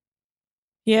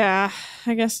 Yeah,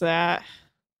 I guess that.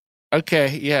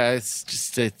 Okay, yeah,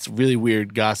 it's really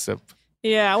weird gossip.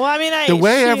 Yeah, well, I mean, the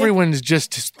way everyone's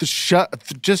just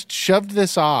shoved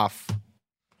this off.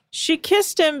 She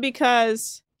kissed him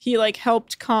because he like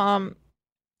helped calm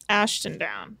Ashton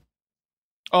down.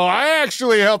 Oh, I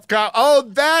actually helped calm. Oh,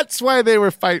 that's why they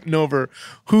were fighting over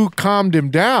who calmed him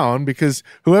down, because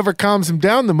whoever calms him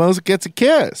down the most gets a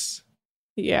kiss.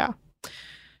 Yeah.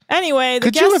 Anyway,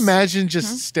 could you imagine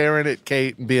just staring at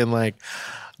Kate and being like,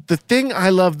 the thing I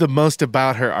love the most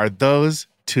about her are those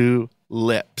two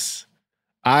lips.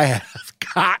 I have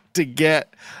got to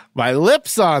get my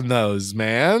lips on those,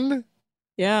 man.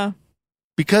 Yeah.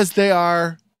 Because they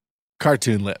are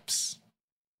cartoon lips.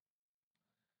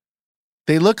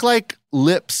 They look like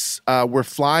lips were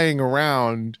flying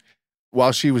around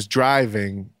while she was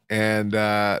driving, and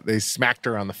they smacked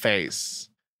her on the face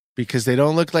because they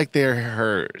don't look like they're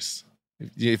hers,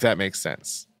 if that makes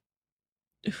sense.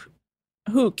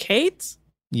 Who, Kate's?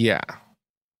 Yeah.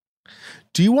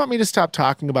 Do you want me to stop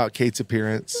talking about Kate's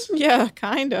appearance? Yeah,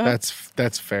 kind of.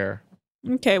 That's fair.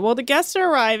 Okay, well, the guests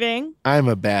are arriving. I'm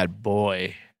a bad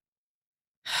boy.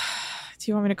 Do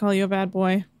you want me to call you a bad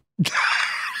boy?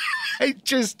 I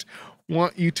just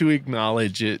want you to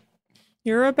acknowledge it.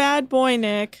 You're a bad boy,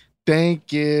 Nick.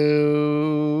 Thank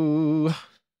you.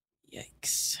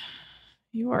 Yikes.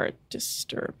 You are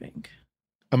disturbing.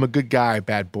 I'm a good guy,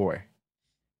 bad boy.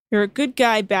 You're a good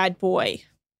guy, bad boy.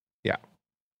 Yeah.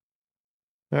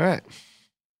 All right.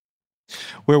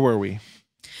 Where were we?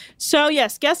 So,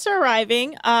 yes, guests are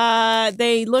arriving.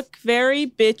 They look very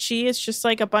bitchy. It's just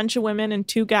like a bunch of women and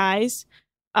two guys.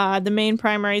 The main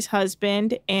primary's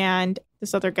husband and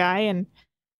this other guy. And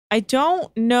I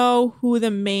don't know who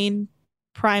the main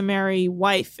primary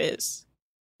wife is.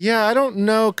 Yeah, I don't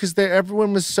know because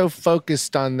everyone was so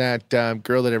focused on that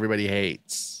girl that everybody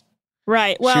hates.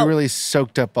 Right. Well, she really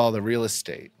soaked up all the real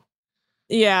estate.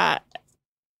 Yeah.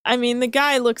 I mean, the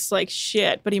guy looks like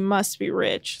shit, but he must be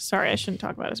rich. Sorry, I shouldn't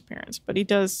talk about his appearance, but he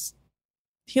does.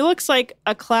 He looks like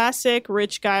a classic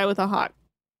rich guy with a hot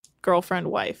girlfriend,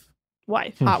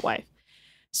 hot wife.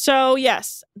 So,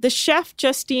 yes, the chef,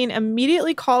 Justine,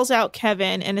 immediately calls out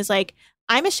Kevin and is like,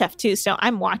 I'm a chef too, so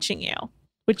I'm watching you,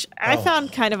 which I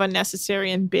found kind of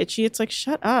unnecessary and bitchy. It's like,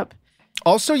 shut up.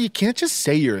 Also, you can't just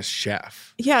say you're a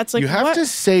chef. Yeah, it's like, you have to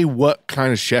say what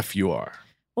kind of chef you are.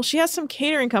 Well, she has some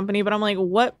catering company, but I'm like,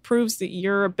 what proves that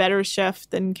you're a better chef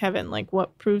than Kevin? Like,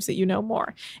 what proves that you know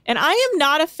more? And I am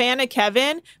not a fan of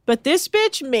Kevin, but this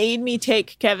bitch made me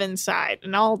take Kevin's side.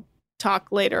 And I'll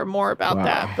talk later more about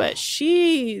that. But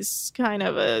she's kind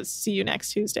of a see you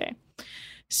next Tuesday.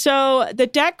 So the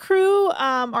deck crew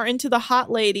are into the hot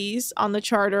ladies on the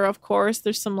charter, of course.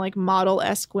 There's some like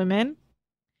model-esque women.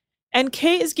 And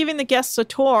Kate is giving the guests a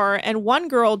tour. And one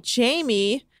girl,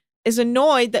 Jamie, is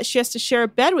annoyed that she has to share a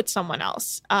bed with someone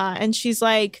else. And she's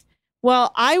like,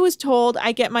 well, I was told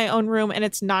I get my own room and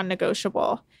it's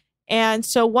non-negotiable. And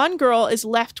so one girl is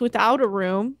left without a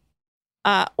room,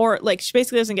 or like she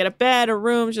basically doesn't get a bed, a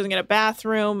room, she doesn't get a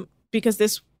bathroom because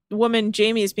this woman,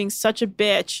 Jamie, is being such a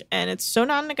bitch and it's so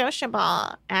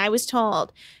non-negotiable. I was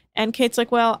told. And Kate's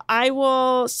like, well, I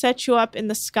will set you up in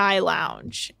the Sky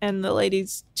Lounge. And the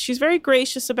lady's, she's very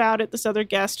gracious about it. This other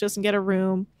guest doesn't get a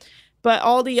room. But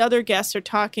all the other guests are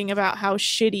talking about how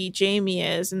shitty Jamie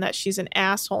is and that she's an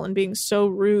asshole and being so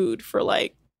rude for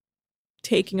like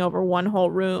taking over one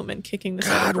whole room and kicking this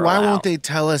other girl why out. won't they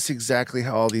tell us exactly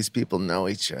how all these people know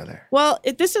each other? Well,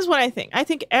 this is what I think. I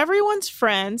think everyone's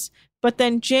friends, but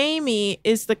then Jamie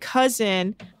is the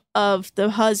cousin of the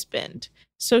husband.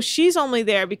 So she's only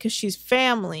there because she's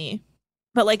family,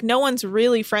 but like no one's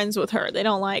really friends with her. They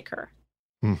don't like her.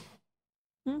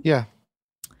 Yeah.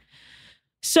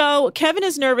 So Kevin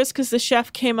is nervous because the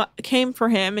chef came for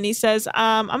him, and he says,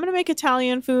 I'm going to make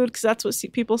Italian food because that's what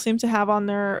people seem to have on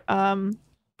their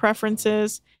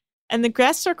preferences. And the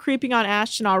guests are creeping on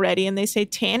Ashton already, and they say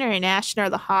Tanner and Ashton are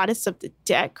the hottest of the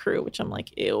deck crew, which I'm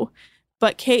like, ew.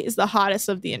 But Kate is the hottest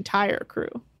of the entire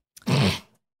crew.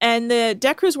 And the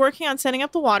deck crew's working on setting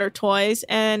up the water toys,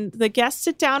 and the guests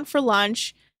sit down for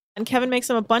lunch, and Kevin makes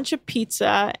them a bunch of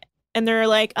pizza. And they're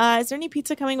like, is there any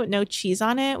pizza coming with no cheese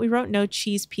on it? We wrote no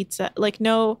cheese pizza, like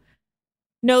no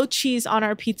cheese on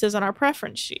our pizzas on our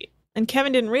preference sheet. And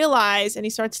Kevin didn't realize, and he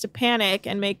starts to panic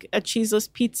and make a cheeseless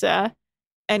pizza.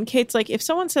 And Kate's like, if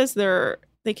someone says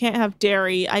they can't have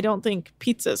dairy, I don't think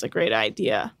pizza is a great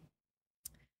idea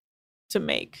to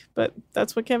make. But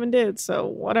that's what Kevin did, so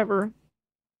whatever.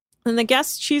 And the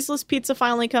guest's cheeseless pizza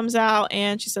finally comes out,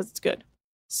 and she says it's good.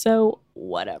 So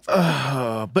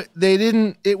whatever. But they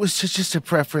didn't. It was just a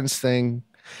preference thing.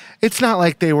 It's not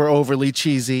like they were overly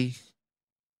cheesy.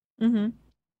 Mm-hmm.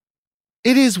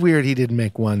 It is weird he didn't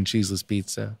make one cheeseless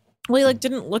pizza. Well, he like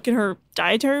didn't look at her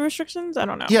dietary restrictions. I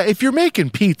don't know. Yeah, if you're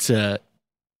making pizza,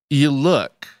 you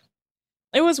look.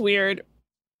 It was weird.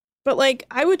 But like,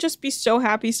 I would just be so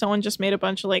happy someone just made a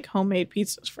bunch of like homemade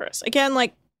pizzas for us. Again,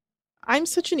 like, I'm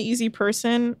such an easy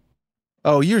person.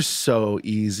 Oh, you're so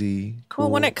easy. Cool.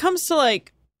 Well, when it comes to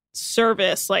like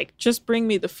service, like just bring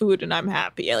me the food and I'm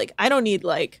happy. Like I don't need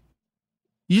like.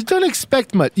 You don't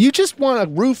expect much. You just want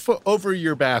a roof over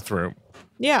your bathroom.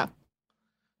 Yeah.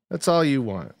 That's all you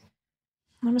want.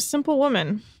 I'm a simple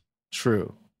woman.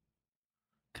 True.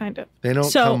 Kind of. They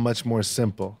don't come much more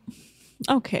simple.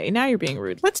 Okay, now you're being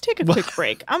rude. Let's take a quick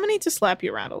break. I'm going to need to slap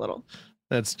you around a little.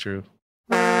 That's true.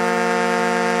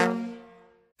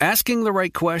 Asking the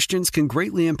right questions can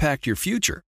greatly impact your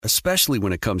future, especially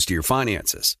when it comes to your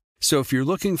finances. So if you're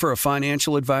looking for a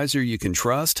financial advisor you can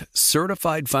trust,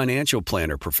 certified financial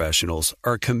planner professionals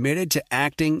are committed to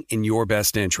acting in your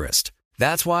best interest.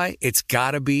 That's why it's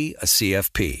got to be a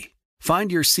CFP.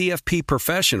 Find your CFP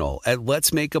professional at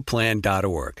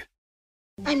letsmakeaplan.org.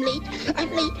 I'm late for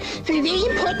a very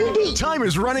important date. Time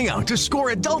is running out to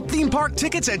score adult theme park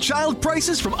tickets at child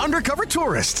prices from Undercover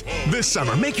Tourist. This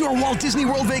summer, make your Walt Disney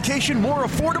World vacation more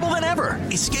affordable than ever.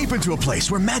 Escape into a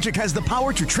place where magic has the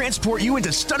power to transport you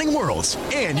into stunning worlds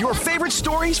and your favorite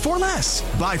stories for less.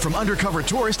 Buy from Undercover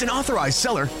Tourist, an authorized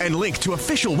seller, and link to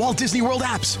official Walt Disney World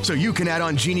apps so you can add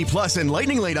on Genie Plus and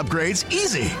Lightning Lane upgrades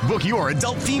easy. Book your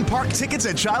adult theme park tickets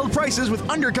at child prices with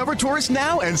Undercover Tourist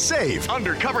now and save.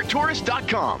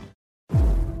 UndercoverTourist.com. Hi,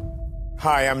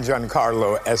 I'm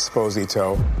Giancarlo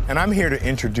Esposito, and I'm here to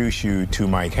introduce you to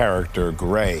my character,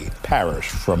 Gray Parrish,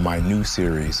 from my new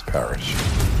series, Parrish.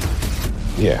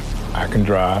 Yeah, I can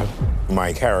drive.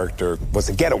 My character was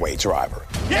a getaway driver.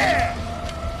 Yeah!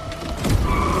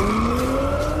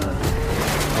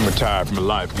 I'm retired from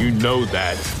life. You know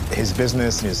that. His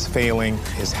business is failing.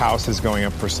 His house is going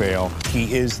up for sale.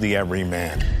 He is the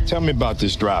everyman. Tell me about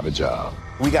this driver job.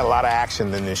 We got a lot of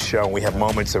action in this show. We have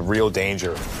moments of real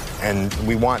danger, and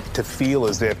we want to feel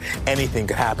as if anything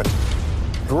could happen.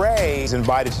 Gray is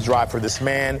invited to drive for this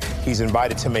man. He's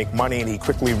invited to make money, and he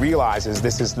quickly realizes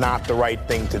this is not the right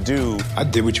thing to do. I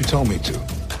did what you told me to.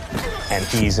 And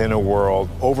he's in a world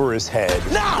over his head.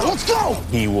 Now, let's go!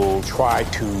 He will try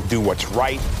to do what's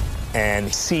right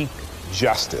and seek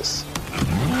justice.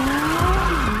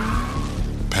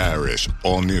 Parrish,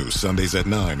 all new Sundays at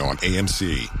 9 on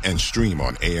AMC and stream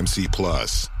on AMC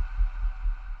Plus.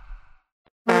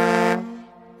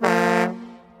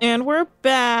 And we're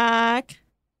back.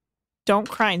 Don't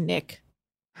cry, Nick.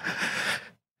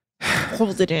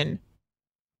 Hold it in.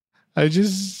 I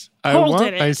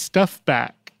want my stuff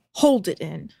back. Hold it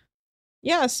in.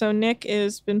 Yeah, so Nick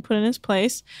has been put in his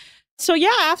place. So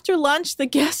yeah, after lunch, the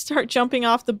guests start jumping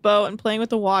off the boat and playing with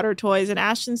the water toys. And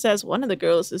Ashton says one of the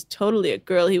girls is totally a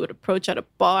girl he would approach at a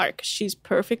bar because she's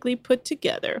perfectly put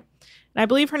together. And I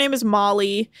believe her name is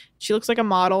Molly. She looks like a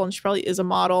model, and she probably is a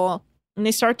model. And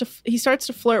he starts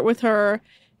to flirt with her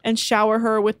and shower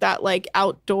her with that like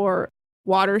outdoor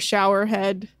water shower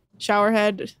head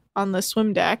on the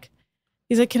swim deck.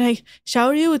 He's like, "Can I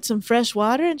shower you with some fresh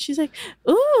water?" And she's like,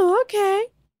 "Ooh, okay."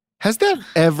 Has that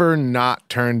ever not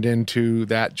turned into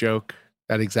that joke,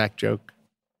 that exact joke?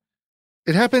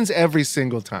 It happens every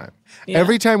single time. Yeah.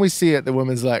 Every time we see it, the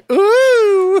woman's like,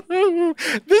 "Ooh,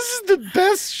 this is the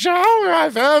best shower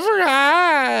I've ever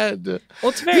had." Well,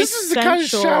 it's very This is the kind of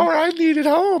shower I need at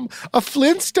home. A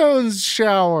Flintstones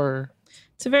shower.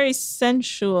 It's a very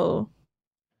sensual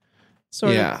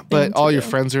sort of thing but all your do.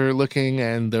 friends are looking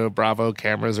and the Bravo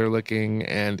cameras are looking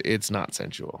and it's not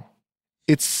sensual.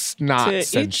 It's not to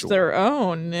sensual. each their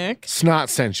own, Nick. It's not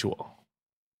sensual.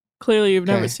 Clearly, you've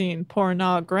never seen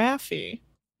pornography.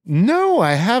 No,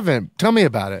 I haven't. Tell me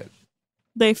about it.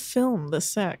 They film the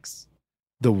sex.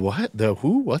 The what? The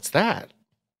who? What's that?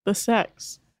 The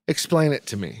sex. Explain it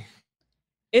to me.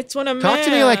 It's when a man... Talk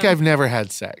to me like I've never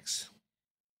had sex.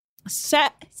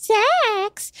 Sex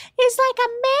is like a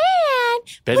man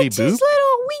Betty puts his Boop?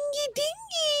 little wingy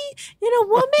dingy in a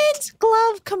woman's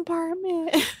glove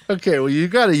compartment. Okay, well, you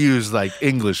got to use like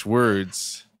English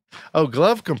words. Oh,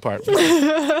 glove compartment.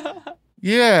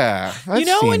 Yeah. You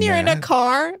know when you're in a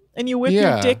car and you whip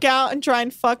your dick out and try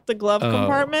and fuck the glove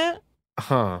compartment?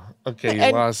 Huh. Okay,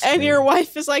 you lost And me. your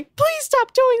wife is like, "Please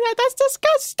stop doing that. That's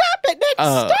disgusting. Stop it, Nick.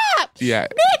 Stop. Yeah.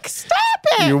 Nick, stop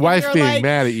it." Your And wife you're being like,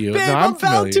 mad at you. "Babe, No, I'm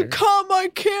about to familiar. come. I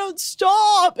can't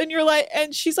stop." And you're like,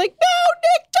 and she's like, "No,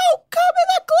 Nick, don't come in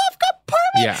the glove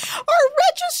compartment. Yeah. Our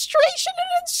registration and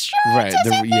insurance Right, is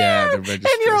in there." the And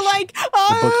registration. you're like,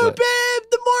 booklet. babe,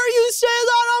 the more you say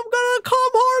that, I'm going to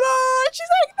come harder. And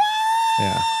she's like, "No."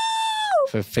 Yeah.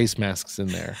 The face masks in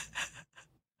there.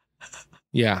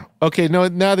 Yeah. Okay, no,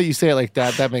 now that you say it like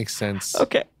that, that makes sense.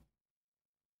 Okay.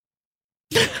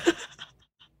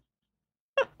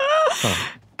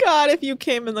 God, if you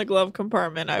came in the glove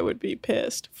compartment, I would be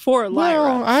pissed. For Lyra.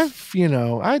 Well, I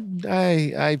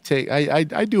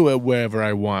do it wherever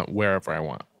I want.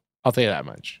 I'll tell you that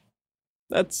much.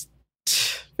 That's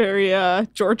very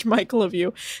George Michael of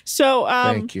you. So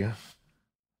Thank you.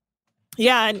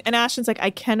 Yeah, and Ashton's like, "I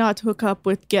cannot hook up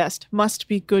with guest. Must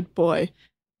be good boy."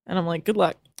 And I'm like, "Good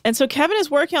luck." And so Kevin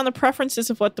is working on the preferences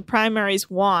of what the primaries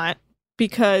want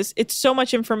because it's so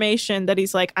much information that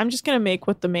he's like, I'm just going to make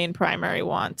what the main primary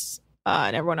wants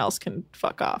and everyone else can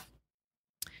fuck off.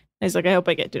 And he's like, I hope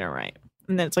I get dinner right.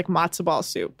 And then it's like matzo ball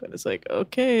soup. And it's like,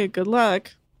 okay, good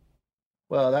luck.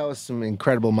 Well, that was some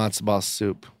incredible matzo ball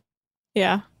soup.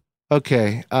 Yeah.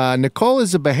 Okay. Nicole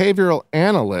is a behavioral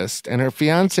analyst, and her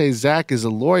fiance, Zach, is a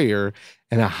lawyer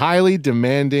and a highly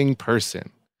demanding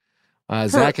person.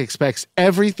 Zach expects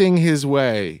everything his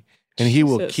way, and he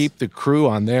will keep the crew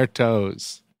on their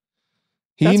toes.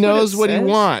 He knows what he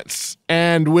wants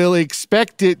and will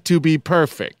expect it to be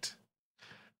perfect.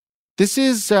 This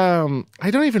is, I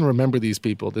don't even remember these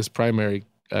people, this primary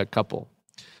couple.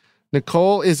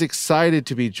 Nicole is excited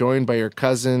to be joined by her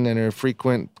cousin and her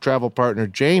frequent travel partner,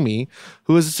 Jamie,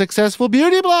 who is a successful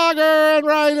beauty blogger and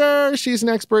writer. She's an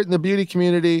expert in the beauty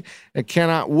community and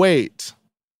cannot wait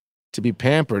to be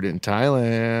pampered in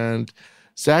Thailand.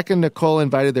 Zach and Nicole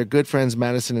invited their good friends,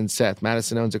 Madison and Seth.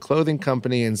 Madison owns a clothing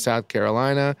company in South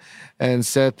Carolina, and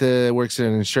Seth works at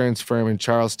an insurance firm in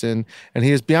Charleston, and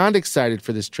he is beyond excited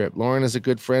for this trip. Lauren is a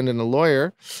good friend and a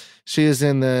lawyer. She is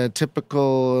in the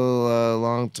typical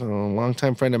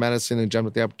long-time friend of Madison and jumped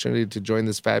at the opportunity to join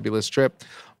this fabulous trip.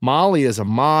 Molly is a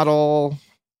model.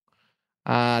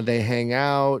 They hang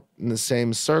out in the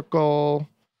same circle.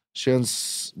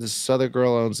 This other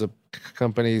girl owns a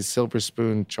company, Silver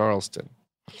Spoon Charleston.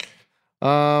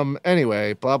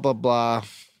 Anyway, blah, blah, blah.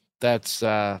 That's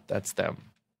them.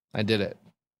 I did it.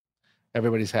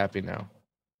 Everybody's happy now.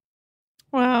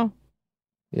 Wow.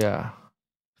 Yeah.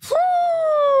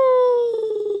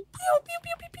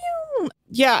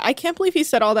 Yeah, I can't believe he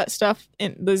said all that stuff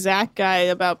in the Zach guy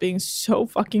about being so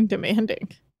fucking demanding.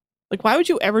 Like, why would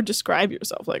you ever describe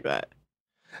yourself like that?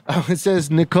 Oh, it says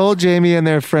Nicole, Jamie, and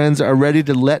their friends are ready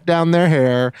to let down their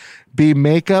hair, be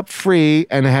makeup free,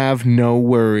 and have no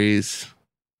worries.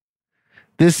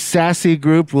 This sassy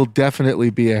group will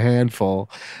definitely be a handful.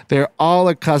 They're all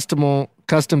accustomed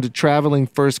to traveling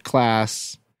first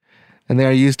class, and they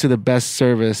are used to the best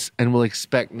service and will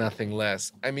expect nothing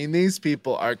less. I mean, these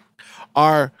people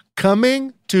are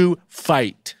coming to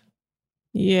fight.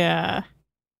 Yeah.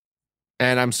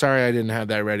 And I'm sorry I didn't have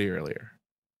that ready earlier.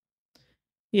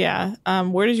 Yeah.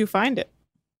 Where did you find it?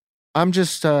 I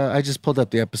just pulled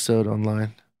up the episode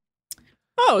online.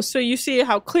 Oh, so you see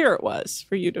how clear it was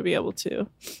for you to be able to.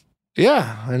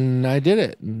 Yeah, and I did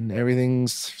it. And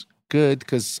everything's good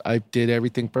because I did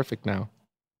everything perfect now.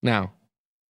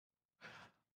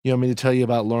 You want me to tell you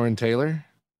about Lauren Taylor?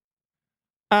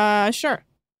 Sure.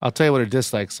 I'll tell you what her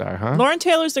dislikes are, huh? Lauren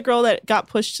Taylor's the girl that got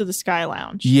pushed to the Sky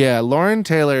Lounge. Yeah, Lauren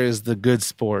Taylor is the good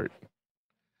sport.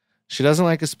 She doesn't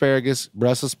like asparagus,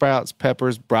 Brussels sprouts,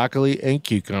 peppers, broccoli, and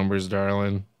cucumbers,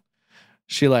 darling.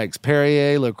 She likes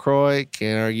Perrier, LaCroix,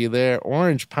 can't argue there,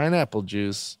 orange pineapple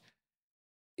juice.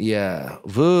 Yeah,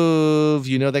 Veuve,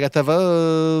 you know they got the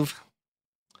Veuve.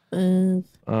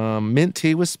 Mint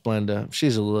tea with Splenda.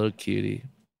 She's a little cutie.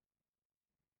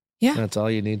 Yeah. That's all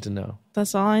you need to know.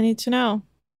 That's all I need to know.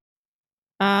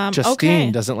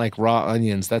 Justine doesn't like raw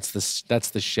onions. That's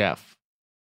the chef.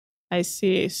 I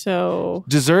see. So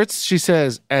desserts, she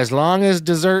says, as long as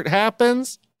dessert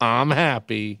happens, I'm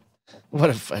happy. What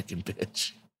a fucking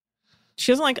bitch.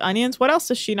 She doesn't like onions. What else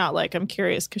does she not like? I'm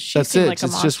curious because she That's seemed it. like a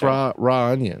It's monster. just raw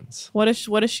onions. What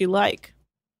does she like?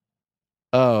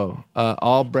 Oh,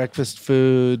 all breakfast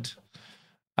food.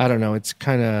 I don't know. It's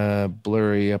kind of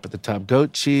blurry up at the top.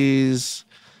 Goat cheese,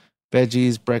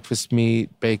 veggies, breakfast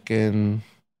meat, bacon,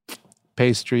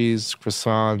 pastries,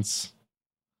 croissants,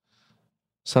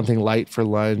 something light for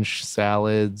lunch,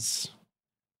 salads,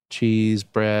 cheese,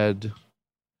 bread,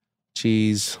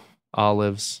 cheese,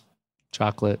 olives,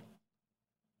 chocolate.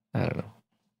 I don't know.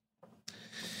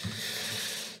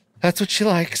 That's what she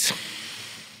likes.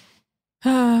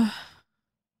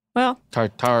 Well,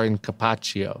 tartare and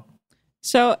carpaccio.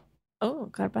 So,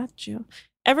 carpaccio.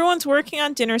 Everyone's working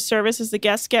on dinner service as the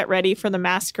guests get ready for the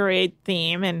masquerade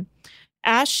theme. And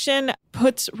Ashton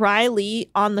puts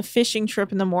Riley on the fishing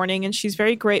trip in the morning, and she's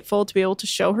very grateful to be able to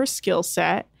show her skill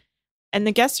set. And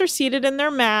the guests are seated in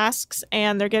their masks,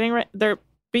 and they're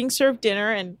being served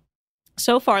dinner. And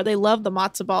so far, they love the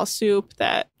matzo ball soup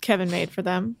that Kevin made for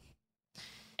them.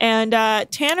 And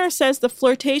Tanner says the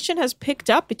flirtation has picked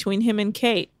up between him and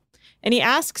Kate. And he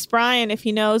asks Brian if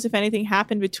he knows if anything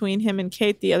happened between him and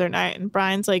Kate the other night. And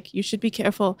Brian's like, you should be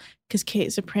careful because Kate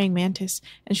is a praying mantis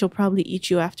and she'll probably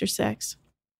eat you after sex.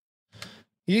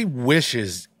 He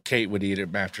wishes Kate would eat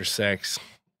him after sex.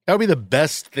 That would be the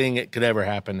best thing that could ever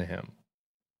happen to him.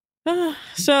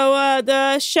 So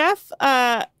the chef,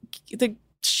 the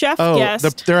chef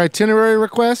guest. Their itinerary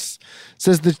requests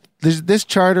says that this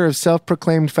charter of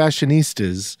self-proclaimed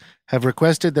fashionistas have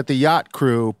requested that the yacht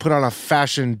crew put on a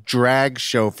fashion drag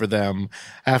show for them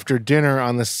after dinner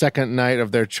on the second night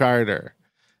of their charter.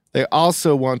 They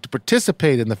also want to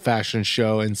participate in the fashion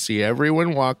show and see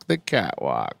everyone walk the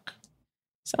catwalk.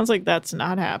 Sounds like that's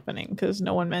not happening because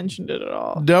no one mentioned it at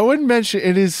all. No one mentioned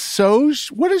it. Is so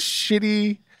what a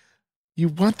shitty. You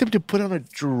want them to put on a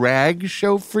drag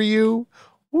show for you?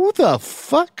 Who the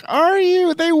fuck are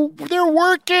you? They're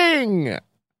working.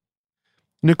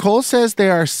 Nicole says they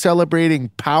are celebrating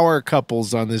power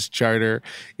couples on this charter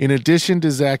in addition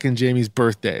to Zach and Jamie's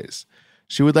birthdays.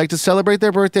 She would like to celebrate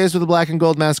their birthdays with a black and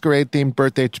gold masquerade themed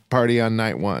birthday party on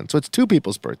night one. So it's two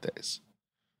people's birthdays.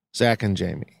 Zach and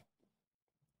Jamie.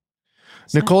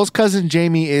 Nicole's cousin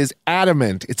Jamie is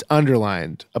adamant, it's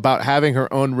underlined, about having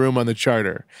her own room on the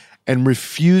charter and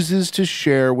refuses to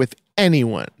share with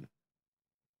anyone.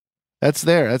 That's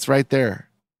there. That's right there.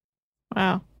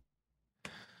 Wow.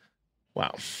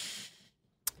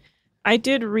 I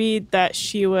did read that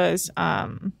she was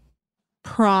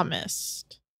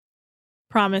promised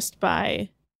by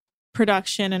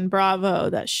production and Bravo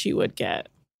that she would get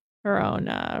her own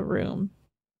room.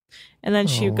 And then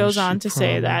she goes on to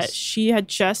say that she had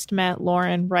just met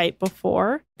Lauren right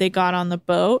before they got on the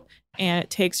boat, and it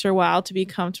takes her a while to be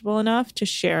comfortable enough to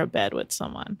share a bed with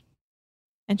someone.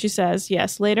 And she says,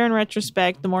 yes, later in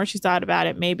retrospect, the more she thought about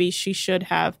it, maybe she should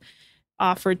have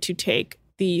offered to take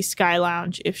the Sky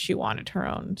Lounge if she wanted her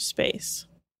own space.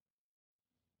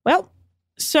 Well,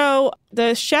 so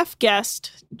the chef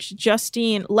guest,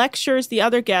 Justine, lectures the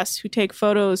other guests who take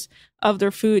photos of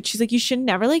their food. She's like, you should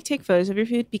never take photos of your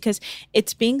food because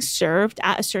it's being served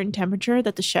at a certain temperature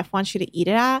that the chef wants you to eat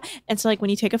it at. And so when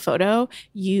you take a photo,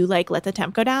 you let the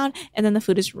temp go down and then the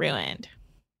food is ruined.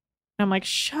 I'm like,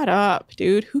 shut up,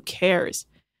 dude. Who cares?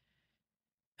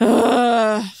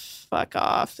 Fuck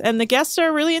off. And the guests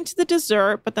are really into the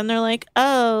dessert, but then they're like,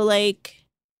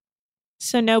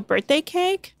 so no birthday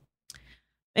cake?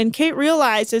 And Kate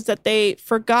realizes that they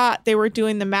forgot they were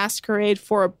doing the masquerade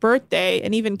for a birthday.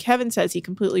 And even Kevin says he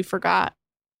completely forgot.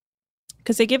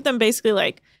 Because they give them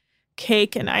basically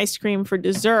cake and ice cream for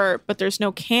dessert, but there's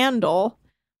no candle.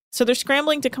 So they're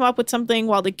scrambling to come up with something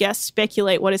while the guests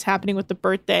speculate what is happening with the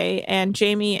birthday. And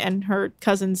Jamie and her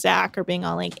cousin Zach are being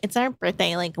all it's our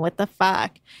birthday. What the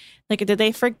fuck? Did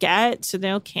they forget? So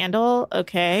no candle?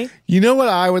 Okay. You know what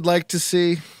I would like to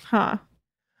see? Huh?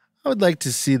 I would like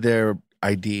to see their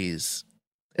IDs.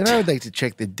 And I would like to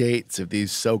check the dates of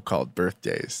these so-called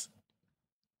birthdays.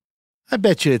 I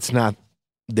bet you it's not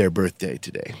their birthday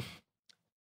today.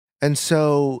 And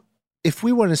so if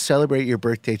we want to celebrate your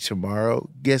birthday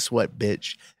tomorrow, guess what,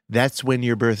 bitch? That's when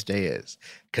your birthday is.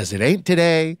 Because it ain't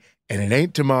today and it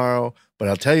ain't tomorrow, but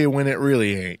I'll tell you when it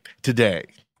really ain't. Today.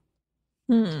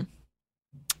 Interesting.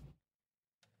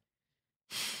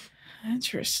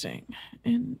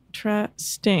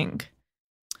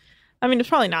 I mean, it's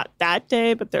probably not that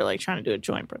day, but they're trying to do a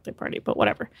joint birthday party, but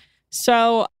whatever.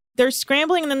 So they're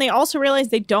scrambling, and then they also realize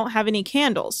they don't have any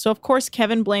candles. So, of course,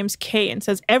 Kevin blames Kate and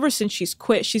says ever since she's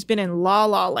quit, she's been in La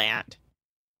La Land.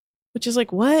 Which is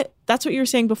what? That's what you were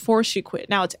saying before she quit.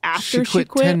 Now it's after she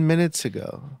quit. 10 minutes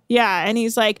ago. Yeah, and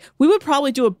he's like, we would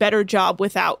probably do a better job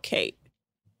without Kate.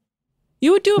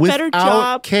 You would do a better job.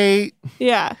 Without Kate.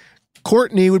 Yeah.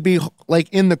 Courtney would be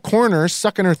in the corner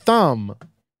sucking her thumb.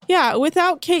 Yeah,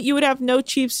 without Kate, you would have no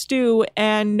chief stew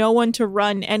and no one to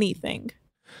run anything.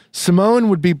 Simone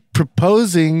would be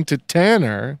proposing to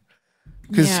Tanner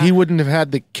because he wouldn't have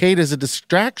had the Kate as a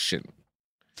distraction.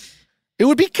 It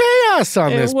would be chaos on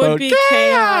this boat. It would be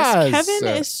chaos.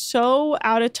 Kevin is so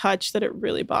out of touch that it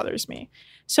really bothers me.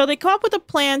 So they come up with a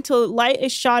plan to light a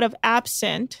shot of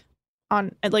absinthe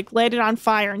light it on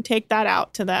fire and take that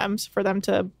out to them for them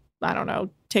to, I don't know,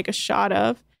 take a shot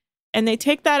of. And they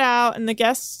take that out, and the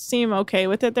guests seem okay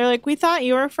with it. They're like, we thought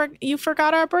you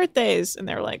forgot our birthdays. And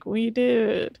they're like, we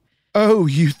did. Oh,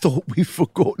 you thought we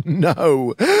forgot?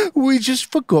 No, we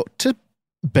just forgot to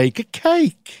bake a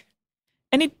cake.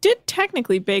 And he did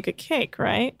technically bake a cake,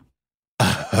 right?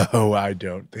 Oh, I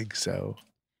don't think so.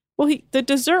 Well, the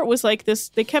dessert was this.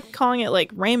 They kept calling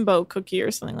it rainbow cookie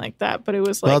or something like that, but it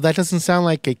was well, that doesn't sound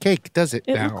like a cake, does it?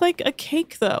 It looked like a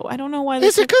cake, though. I don't know why.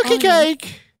 It's a cookie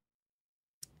cake.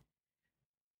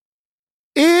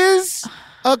 Is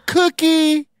a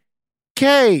cookie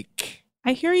cake.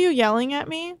 I hear you yelling at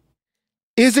me.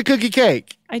 Is a cookie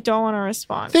cake. I don't want to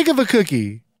respond. Think of a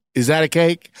cookie. Is that a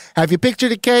cake? Have you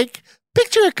pictured a cake?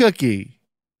 Picture a cookie.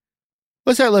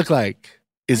 What's that look like?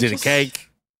 Is it a cake?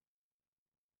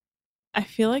 I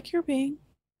feel like you're being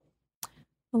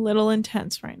a little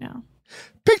intense right now.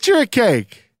 Picture a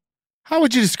cake. How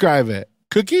would you describe it?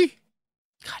 Cookie?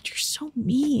 God, you're so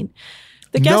mean.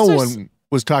 No one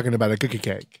was talking about a cookie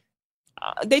cake.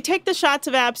 They take the shots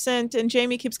of absinthe, and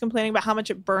Jamie keeps complaining about how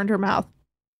much it burned her mouth.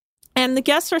 And the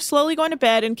guests are slowly going to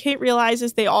bed, and Kate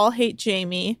realizes they all hate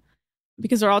Jamie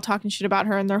because they're all talking shit about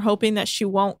her, and they're hoping that she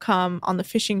won't come on the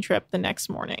fishing trip the next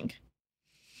morning.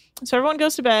 So everyone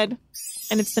goes to bed,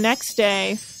 and it's the next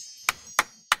day,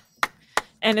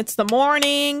 and it's the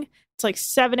morning. It's like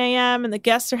 7 a.m., and the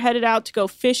guests are headed out to go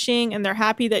fishing, and they're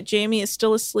happy that Jamie is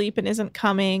still asleep and isn't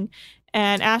coming.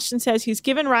 And Ashton says he's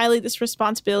given Riley this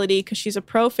responsibility because she's a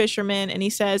pro fisherman, and he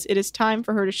says it is time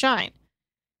for her to shine.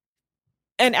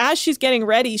 And as she's getting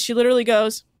ready, she literally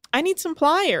goes, I need some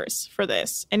pliers for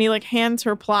this. And he like hands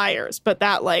her pliers, but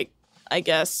that like, I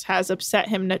guess, has upset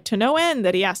him to no end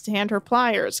that he has to hand her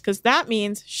pliers, because that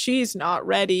means she's not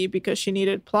ready because she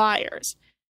needed pliers.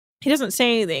 He doesn't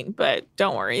say anything, but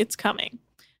don't worry, it's coming.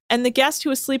 And the guest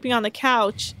who is sleeping on the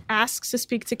couch asks to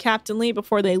speak to Captain Lee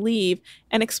before they leave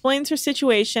and explains her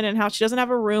situation and how she doesn't have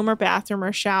a room or bathroom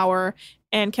or shower.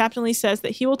 And Captain Lee says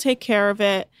that he will take care of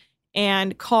it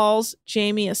and calls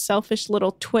Jamie a selfish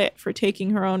little twit for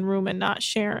taking her own room and not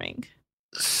sharing.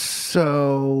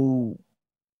 So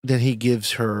then he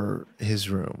gives her his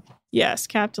room. Yes,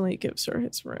 Captain Lee gives her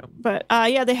his room. But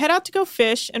yeah, they head out to go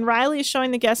fish, and Riley is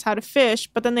showing the guests how to fish,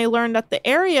 but then they learn that the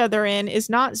area they're in is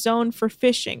not zoned for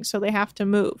fishing, so they have to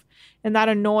move. And that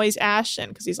annoys Ashton,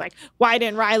 because he's like, why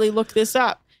didn't Riley look this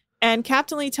up? And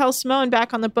Captain Lee tells Simone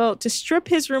back on the boat to strip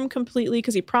his room completely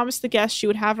because he promised the guests she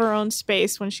would have her own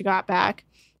space when she got back,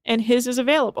 and his is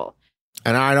available.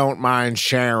 And I don't mind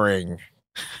sharing.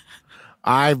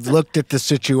 I've looked at the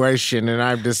situation and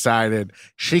I've decided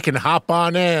she can hop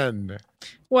on in.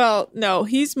 Well, no,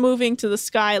 he's moving to the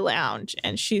Sky Lounge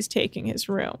and she's taking his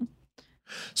room.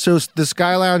 So the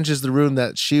Sky Lounge is the room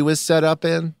that she was set up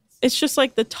in? It's just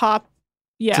like the top.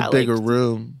 Yeah. It's a bigger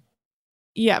room.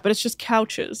 Yeah, but it's just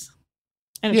couches.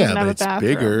 And it doesn't have a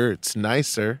bathroom. It's bigger. It's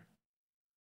nicer.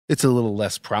 It's a little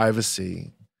less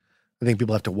privacy. I think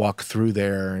people have to walk through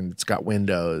there and it's got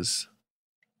windows.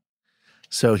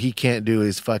 So he can't do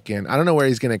his fucking, I don't know where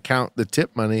he's going to count the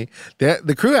tip money.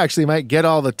 The crew actually might get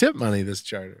all the tip money this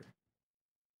charter.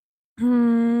 Maybe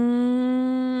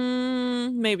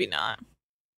not.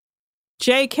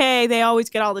 JK, they always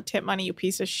get all the tip money, you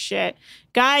piece of shit.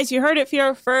 Guys, you heard it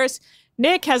here first.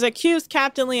 Nick has accused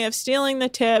Captain Lee of stealing the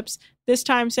tips, this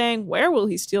time saying, where will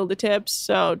he steal the tips?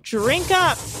 So drink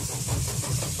up.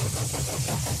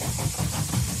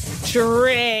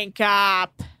 Drink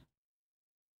up.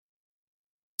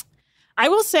 I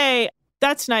will say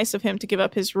that's nice of him to give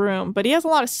up his room, but he has a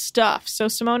lot of stuff. So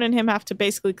Simone and him have to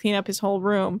basically clean up his whole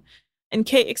room. And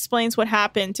Kate explains what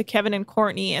happened to Kevin and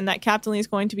Courtney and that Captain Lee is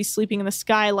going to be sleeping in the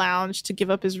Sky Lounge to give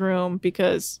up his room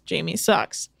because Jamie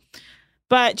sucks.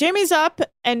 But Jamie's up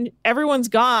and everyone's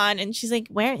gone. And she's like,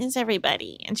 where is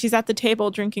everybody? And she's at the table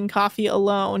drinking coffee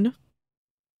alone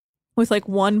with like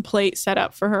one plate set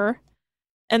up for her.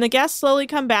 And the guests slowly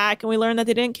come back, and we learn that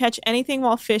they didn't catch anything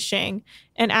while fishing.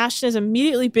 And Ashton is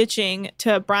immediately bitching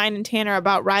to Brian and Tanner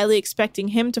about Riley expecting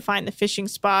him to find the fishing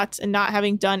spots and not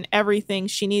having done everything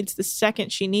she needs the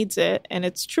second she needs it. And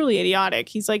it's truly idiotic.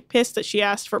 He's like pissed that she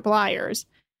asked for pliers.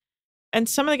 And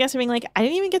some of the guests are being like, I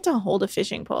didn't even get to hold a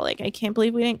fishing pole. Like, I can't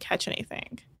believe we didn't catch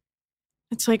anything.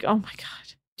 It's like, oh my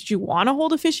God, did you want to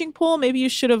hold a fishing pole? Maybe you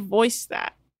should have voiced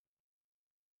that.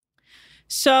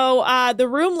 So the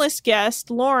roomless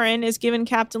guest, Lauren, is given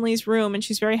Captain Lee's room, and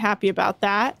she's very happy about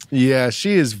that. Yeah,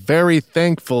 she is very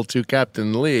thankful to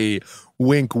Captain Lee.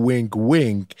 Wink, wink,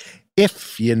 wink.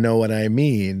 If you know what I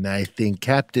mean. I think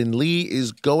Captain Lee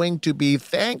is going to be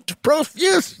thanked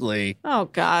profusely. Oh,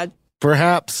 God.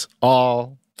 Perhaps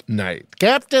all night.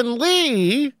 Captain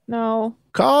Lee! No.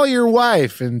 Call your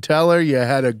wife and tell her you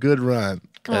had a good run.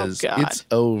 Because Oh, God. it's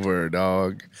over,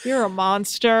 dog. You're a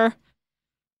monster.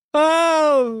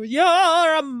 Oh,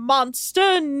 you're a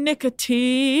monster,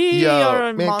 Nicotine. You're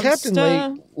a man, monster.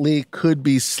 Captain Lee could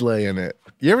be slaying it.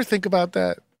 You ever think about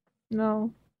that?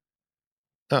 No.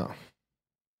 Oh.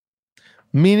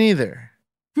 Me neither.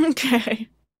 Okay.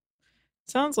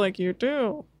 Sounds like you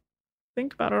do.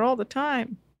 Think about it all the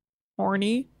time.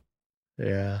 Horny.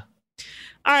 Yeah.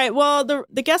 All right. Well,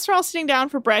 the guests are all sitting down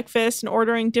for breakfast and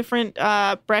ordering different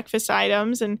breakfast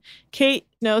items. And Kate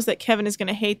knows that Kevin is going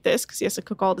to hate this because he has to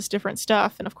cook all this different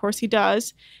stuff. And of course he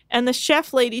does. And the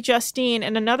chef lady, Justine,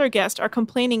 and another guest are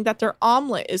complaining that their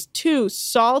omelet is too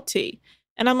salty.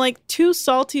 And I'm like, too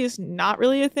salty is not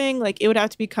really a thing. Like, it would have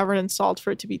to be covered in salt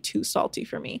for it to be too salty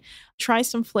for me. Try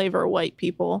some flavor, white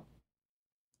people.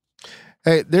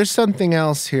 Hey, there's something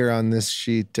else here on this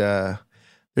sheet.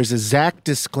 There's a Zach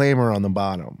disclaimer on the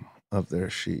bottom of their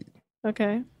sheet.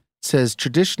 Okay. It says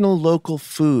traditional local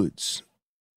foods,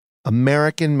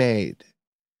 American made,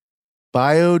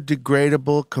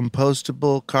 biodegradable,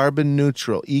 compostable, carbon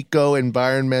neutral,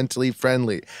 eco-environmentally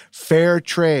friendly, fair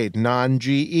trade,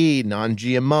 non-GE,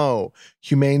 non-GMO,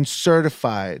 humane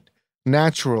certified,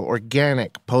 natural,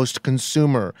 organic,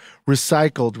 post-consumer,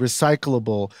 recycled,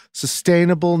 recyclable,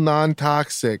 sustainable,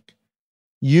 non-toxic,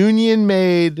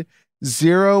 union-made,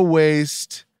 zero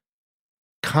waste,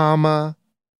 comma,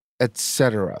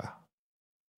 etc.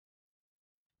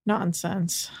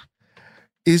 Nonsense.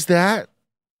 Is that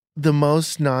the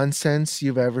most nonsense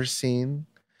you've ever seen?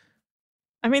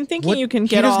 I mean, thinking you can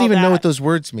get he doesn't all even that, know what those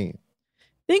words mean.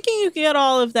 Thinking you can get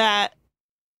all of that.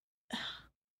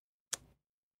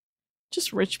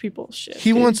 Just rich people shit.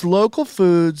 He wants local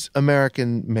foods,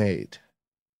 American made.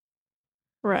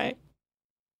 Right.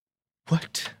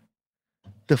 What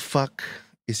the fuck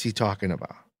is he talking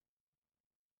about?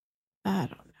 I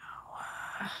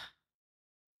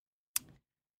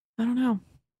don't know.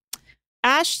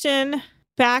 Ashton,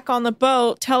 back on the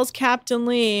boat, tells Captain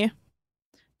Lee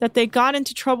that they got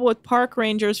into trouble with park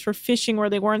rangers for fishing where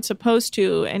they weren't supposed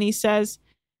to. And he says,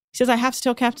 I have to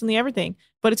tell Captain Lee everything,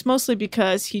 but it's mostly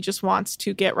because he just wants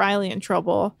to get Riley in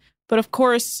trouble. But of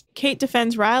course, Kate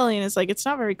defends Riley and is like, it's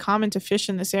not very common to fish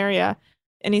in this area.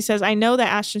 And he says, I know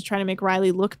that Ashton's trying to make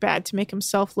Riley look bad to make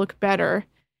himself look better.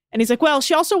 And he's like, well,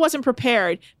 she also wasn't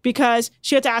prepared because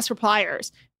she had to ask for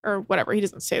pliers or whatever. He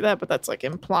doesn't say that, but that's like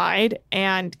implied.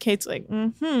 And Kate's like,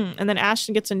 And then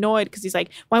Ashton gets annoyed because he's like,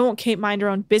 why won't Kate mind her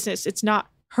own business? It's not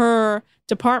her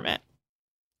department.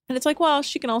 And it's like, well,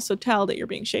 she can also tell that you're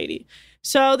being shady.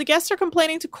 So the guests are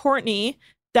complaining to Courtney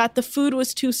that the food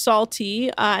was too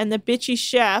salty. And the bitchy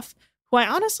chef, who I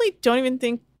honestly don't even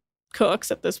think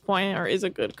cooks at this point or is a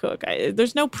good cook.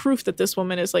 There's no proof that this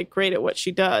woman is like great at what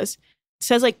she does.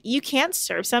 Says like, you can't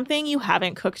serve something you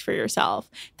haven't cooked for yourself.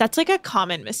 That's like a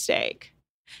common mistake.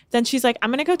 Then she's like, I'm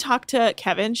going to go talk to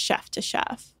Kevin, chef to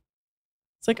chef.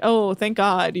 It's like, oh, thank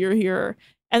God you're here.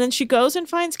 And then she goes and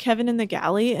finds Kevin in the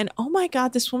galley. And oh my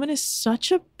God, this woman is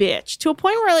such a bitch to a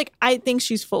point where like, I think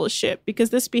she's full of shit because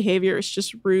this behavior is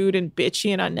just rude and bitchy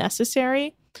and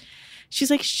unnecessary. She's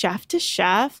like, chef to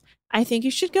chef, I think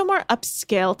you should go more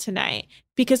upscale tonight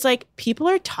because like people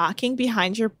are talking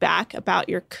behind your back about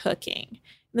your cooking.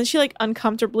 And then she like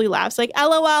uncomfortably laughs like,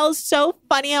 LOL, so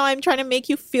funny how I'm trying to make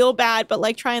you feel bad, but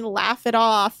like try and laugh it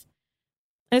off.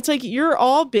 And it's like, you're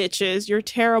all bitches. You're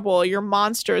terrible. You're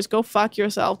monsters. Go fuck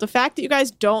yourself. The fact that you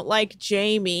guys don't like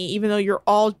Jamie, even though you're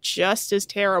all just as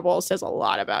terrible, says a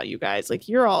lot about you guys. Like,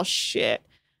 you're all shit.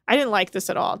 I didn't like this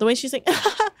at all. The way she's like,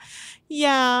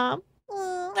 yeah,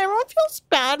 everyone feels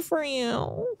bad for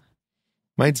you.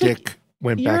 My dick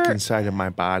went back inside of my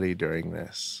body during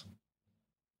this.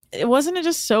 Wasn't it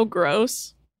just so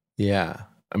gross? Yeah.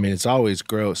 I mean, it's always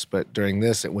gross, but during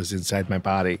this, it was inside my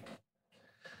body.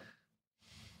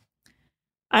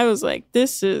 I was like,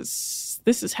 this is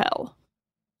hell.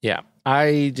 Yeah,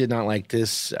 I did not like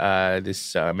this.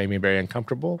 This made me very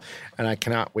uncomfortable, and I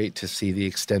cannot wait to see the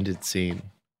extended scene.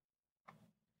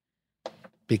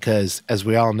 Because, as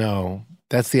we all know,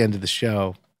 that's the end of the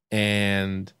show,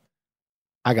 and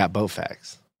I got boat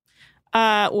facts.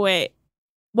 Wait.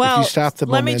 Well, if you stop the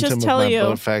let me momentum just tell of my you,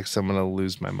 boat facts, I'm going to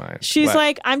lose my mind. She's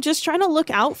like, I'm just trying to look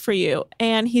out for you.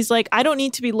 And he's like, I don't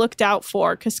need to be looked out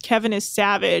for because Kevin is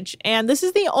savage. And this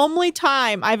is the only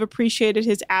time I've appreciated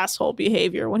his asshole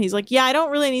behavior when he's like, yeah, I don't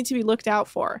really need to be looked out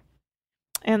for.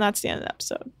 And that's the end of the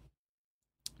episode.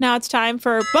 Now it's time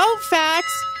for Boat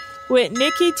Facts with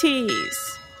Nikki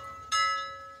Tease.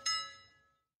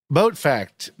 Boat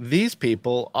fact. These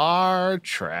people are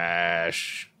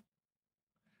trash.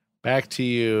 Back to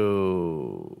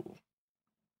you.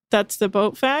 That's the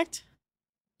boat fact?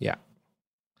 Yeah.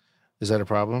 Is that a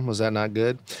problem? Was that not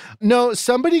good? No,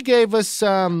 somebody gave us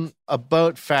a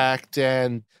boat fact,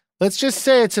 and let's just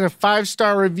say it's in a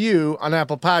 5-star review on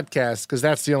Apple Podcasts, because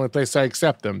that's the only place I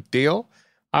accept them. Deal?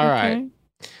 All right.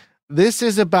 This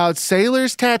is about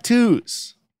sailors'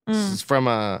 tattoos. This is from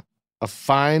a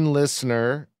fine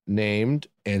listener named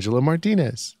Angela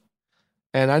Martinez.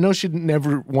 And I know she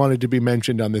never wanted to be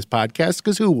mentioned on this podcast,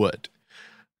 because who would?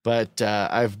 But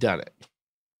I've done it.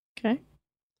 Okay.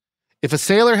 If a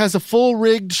sailor has a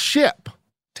full-rigged ship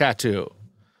tattoo,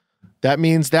 that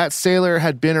means that sailor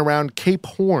had been around Cape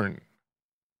Horn.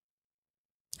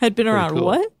 Had been around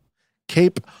what?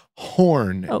 Cape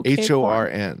Horn. Oh, Cape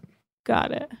Horn.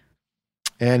 Got it.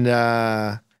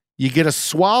 And you get a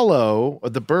swallow, or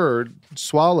the bird,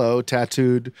 swallow,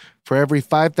 tattooed for every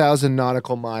 5,000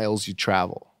 nautical miles you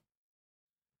travel.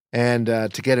 And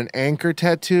to get an anchor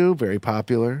tattoo, very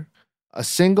popular. A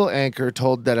single anchor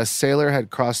told that a sailor had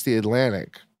crossed the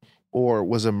Atlantic or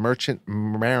was a merchant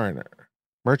mariner.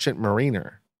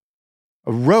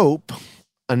 A rope,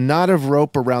 a knot of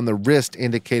rope around the wrist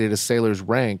indicated a sailor's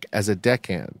rank as a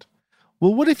deckhand.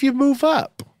 Well, what if you move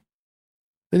up?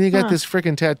 Then you got this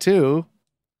freaking tattoo.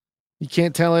 You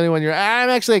can't tell anyone I'm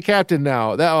actually a captain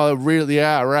now.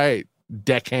 Right.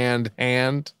 Deckhand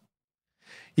hand.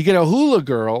 You get a hula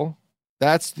girl.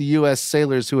 That's the U.S.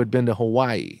 sailors who had been to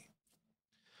Hawaii.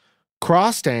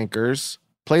 Crossed anchors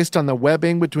placed on the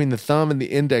webbing between the thumb and the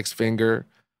index finger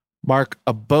mark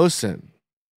a bosun.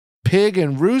 Pig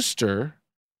and rooster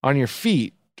on your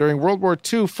feet. During World War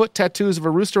II, foot tattoos of a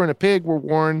rooster and a pig were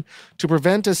worn to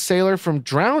prevent a sailor from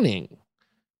drowning.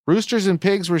 Roosters and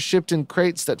pigs were shipped in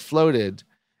crates that floated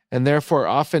and therefore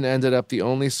often ended up the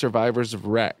only survivors of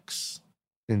wrecks.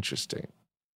 Interesting.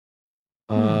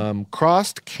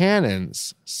 Crossed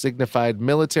cannons signified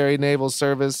military naval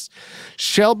service.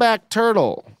 Shellback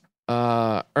turtle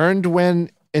earned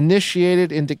when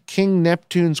initiated into King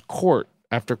Neptune's court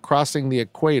after crossing the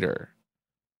equator.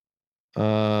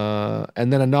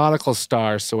 And then a nautical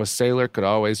star so a sailor could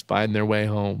always find their way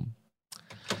home.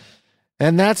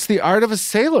 And that's the art of a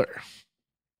sailor.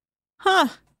 Huh.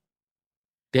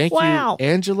 Thank you,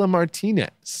 Angela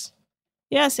Martinez.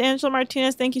 Yes, Angela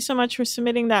Martinez, thank you so much for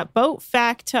submitting that boat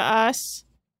fact to us.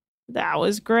 That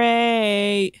was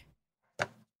great.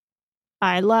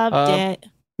 I loved it.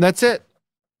 That's it.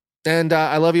 And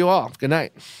I love you all. Good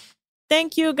night.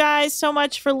 Thank you guys so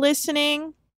much for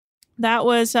listening. That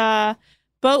was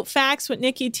Boat Facts with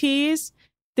Nikki Tease.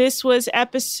 This was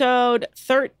episode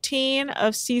 13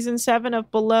 of season 7 of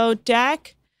Below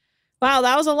Deck. Wow,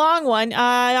 that was a long one.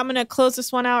 I'm going to close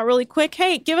this one out really quick.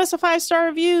 Hey, give us a 5-star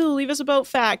review. Leave us a boat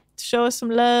fact. Show us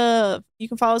some love. You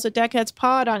can follow us at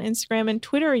DeckheadsPod on Instagram and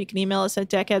Twitter. You can email us at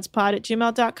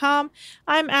deckheadspod@gmail.com.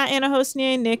 I'm at Anna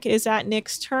Hosnier. Nick is at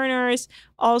Nick's Turners.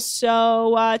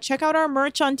 Also, check out our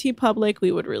merch on TeePublic.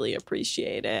 We would really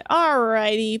appreciate it. All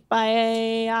righty.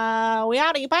 Bye. We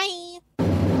outie. Bye.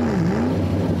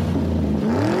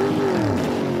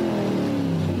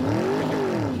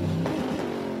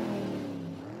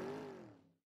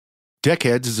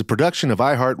 Deckheads is a production of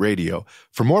iHeartRadio.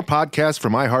 For more podcasts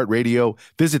from iHeartRadio,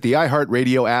 visit the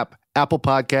iHeartRadio app, Apple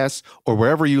Podcasts, or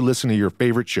wherever you listen to your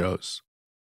favorite shows.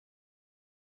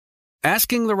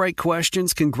 Asking the right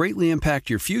questions can greatly impact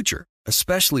your future,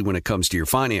 especially when it comes to your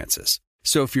finances.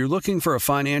 So if you're looking for a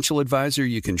financial advisor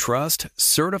you can trust,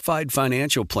 certified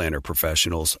financial planner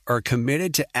professionals are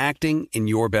committed to acting in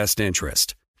your best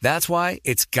interest. That's why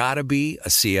it's got to be a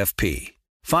CFP.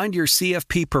 Find your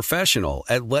CFP professional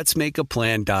at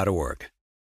letsmakeaplan.org.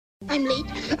 I'm late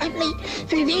for a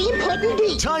very important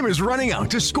date. Time is running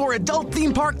out to score adult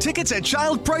theme park tickets at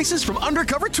child prices from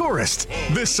Undercover Tourist.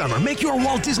 This summer, make your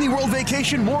Walt Disney World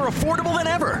vacation more affordable than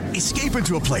ever. Escape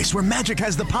into a place where magic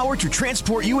has the power to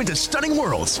transport you into stunning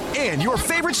worlds and your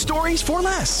favorite stories for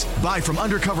less. Buy from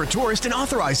Undercover Tourist, an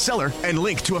authorized seller, and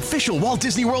link to official Walt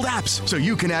Disney World apps so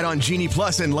you can add on Genie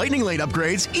Plus and Lightning Lane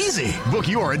upgrades easy. Book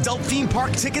your adult theme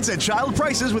park tickets at child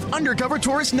prices with Undercover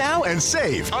Tourist now and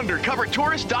save.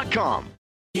 UndercoverTourist.com.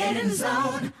 Get in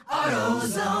zone,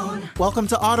 AutoZone. Welcome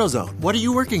to AutoZone. What are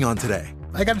you working on today?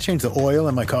 I got to change the oil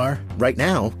in my car. Right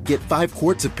now, get 5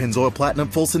 quarts of Pennzoil Platinum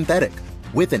Full Synthetic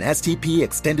with an STP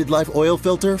Extended Life Oil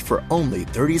Filter for only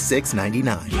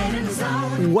 $36.99. Get in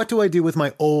zone. What do I do with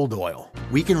my old oil?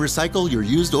 We can recycle your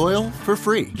used oil for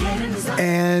free. Get in zone.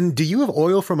 And do you have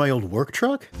oil for my old work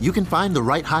truck? You can find the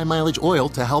right high mileage oil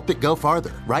to help it go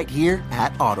farther right here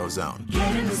at AutoZone.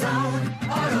 Get in zone,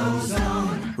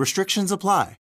 AutoZone. Restrictions apply.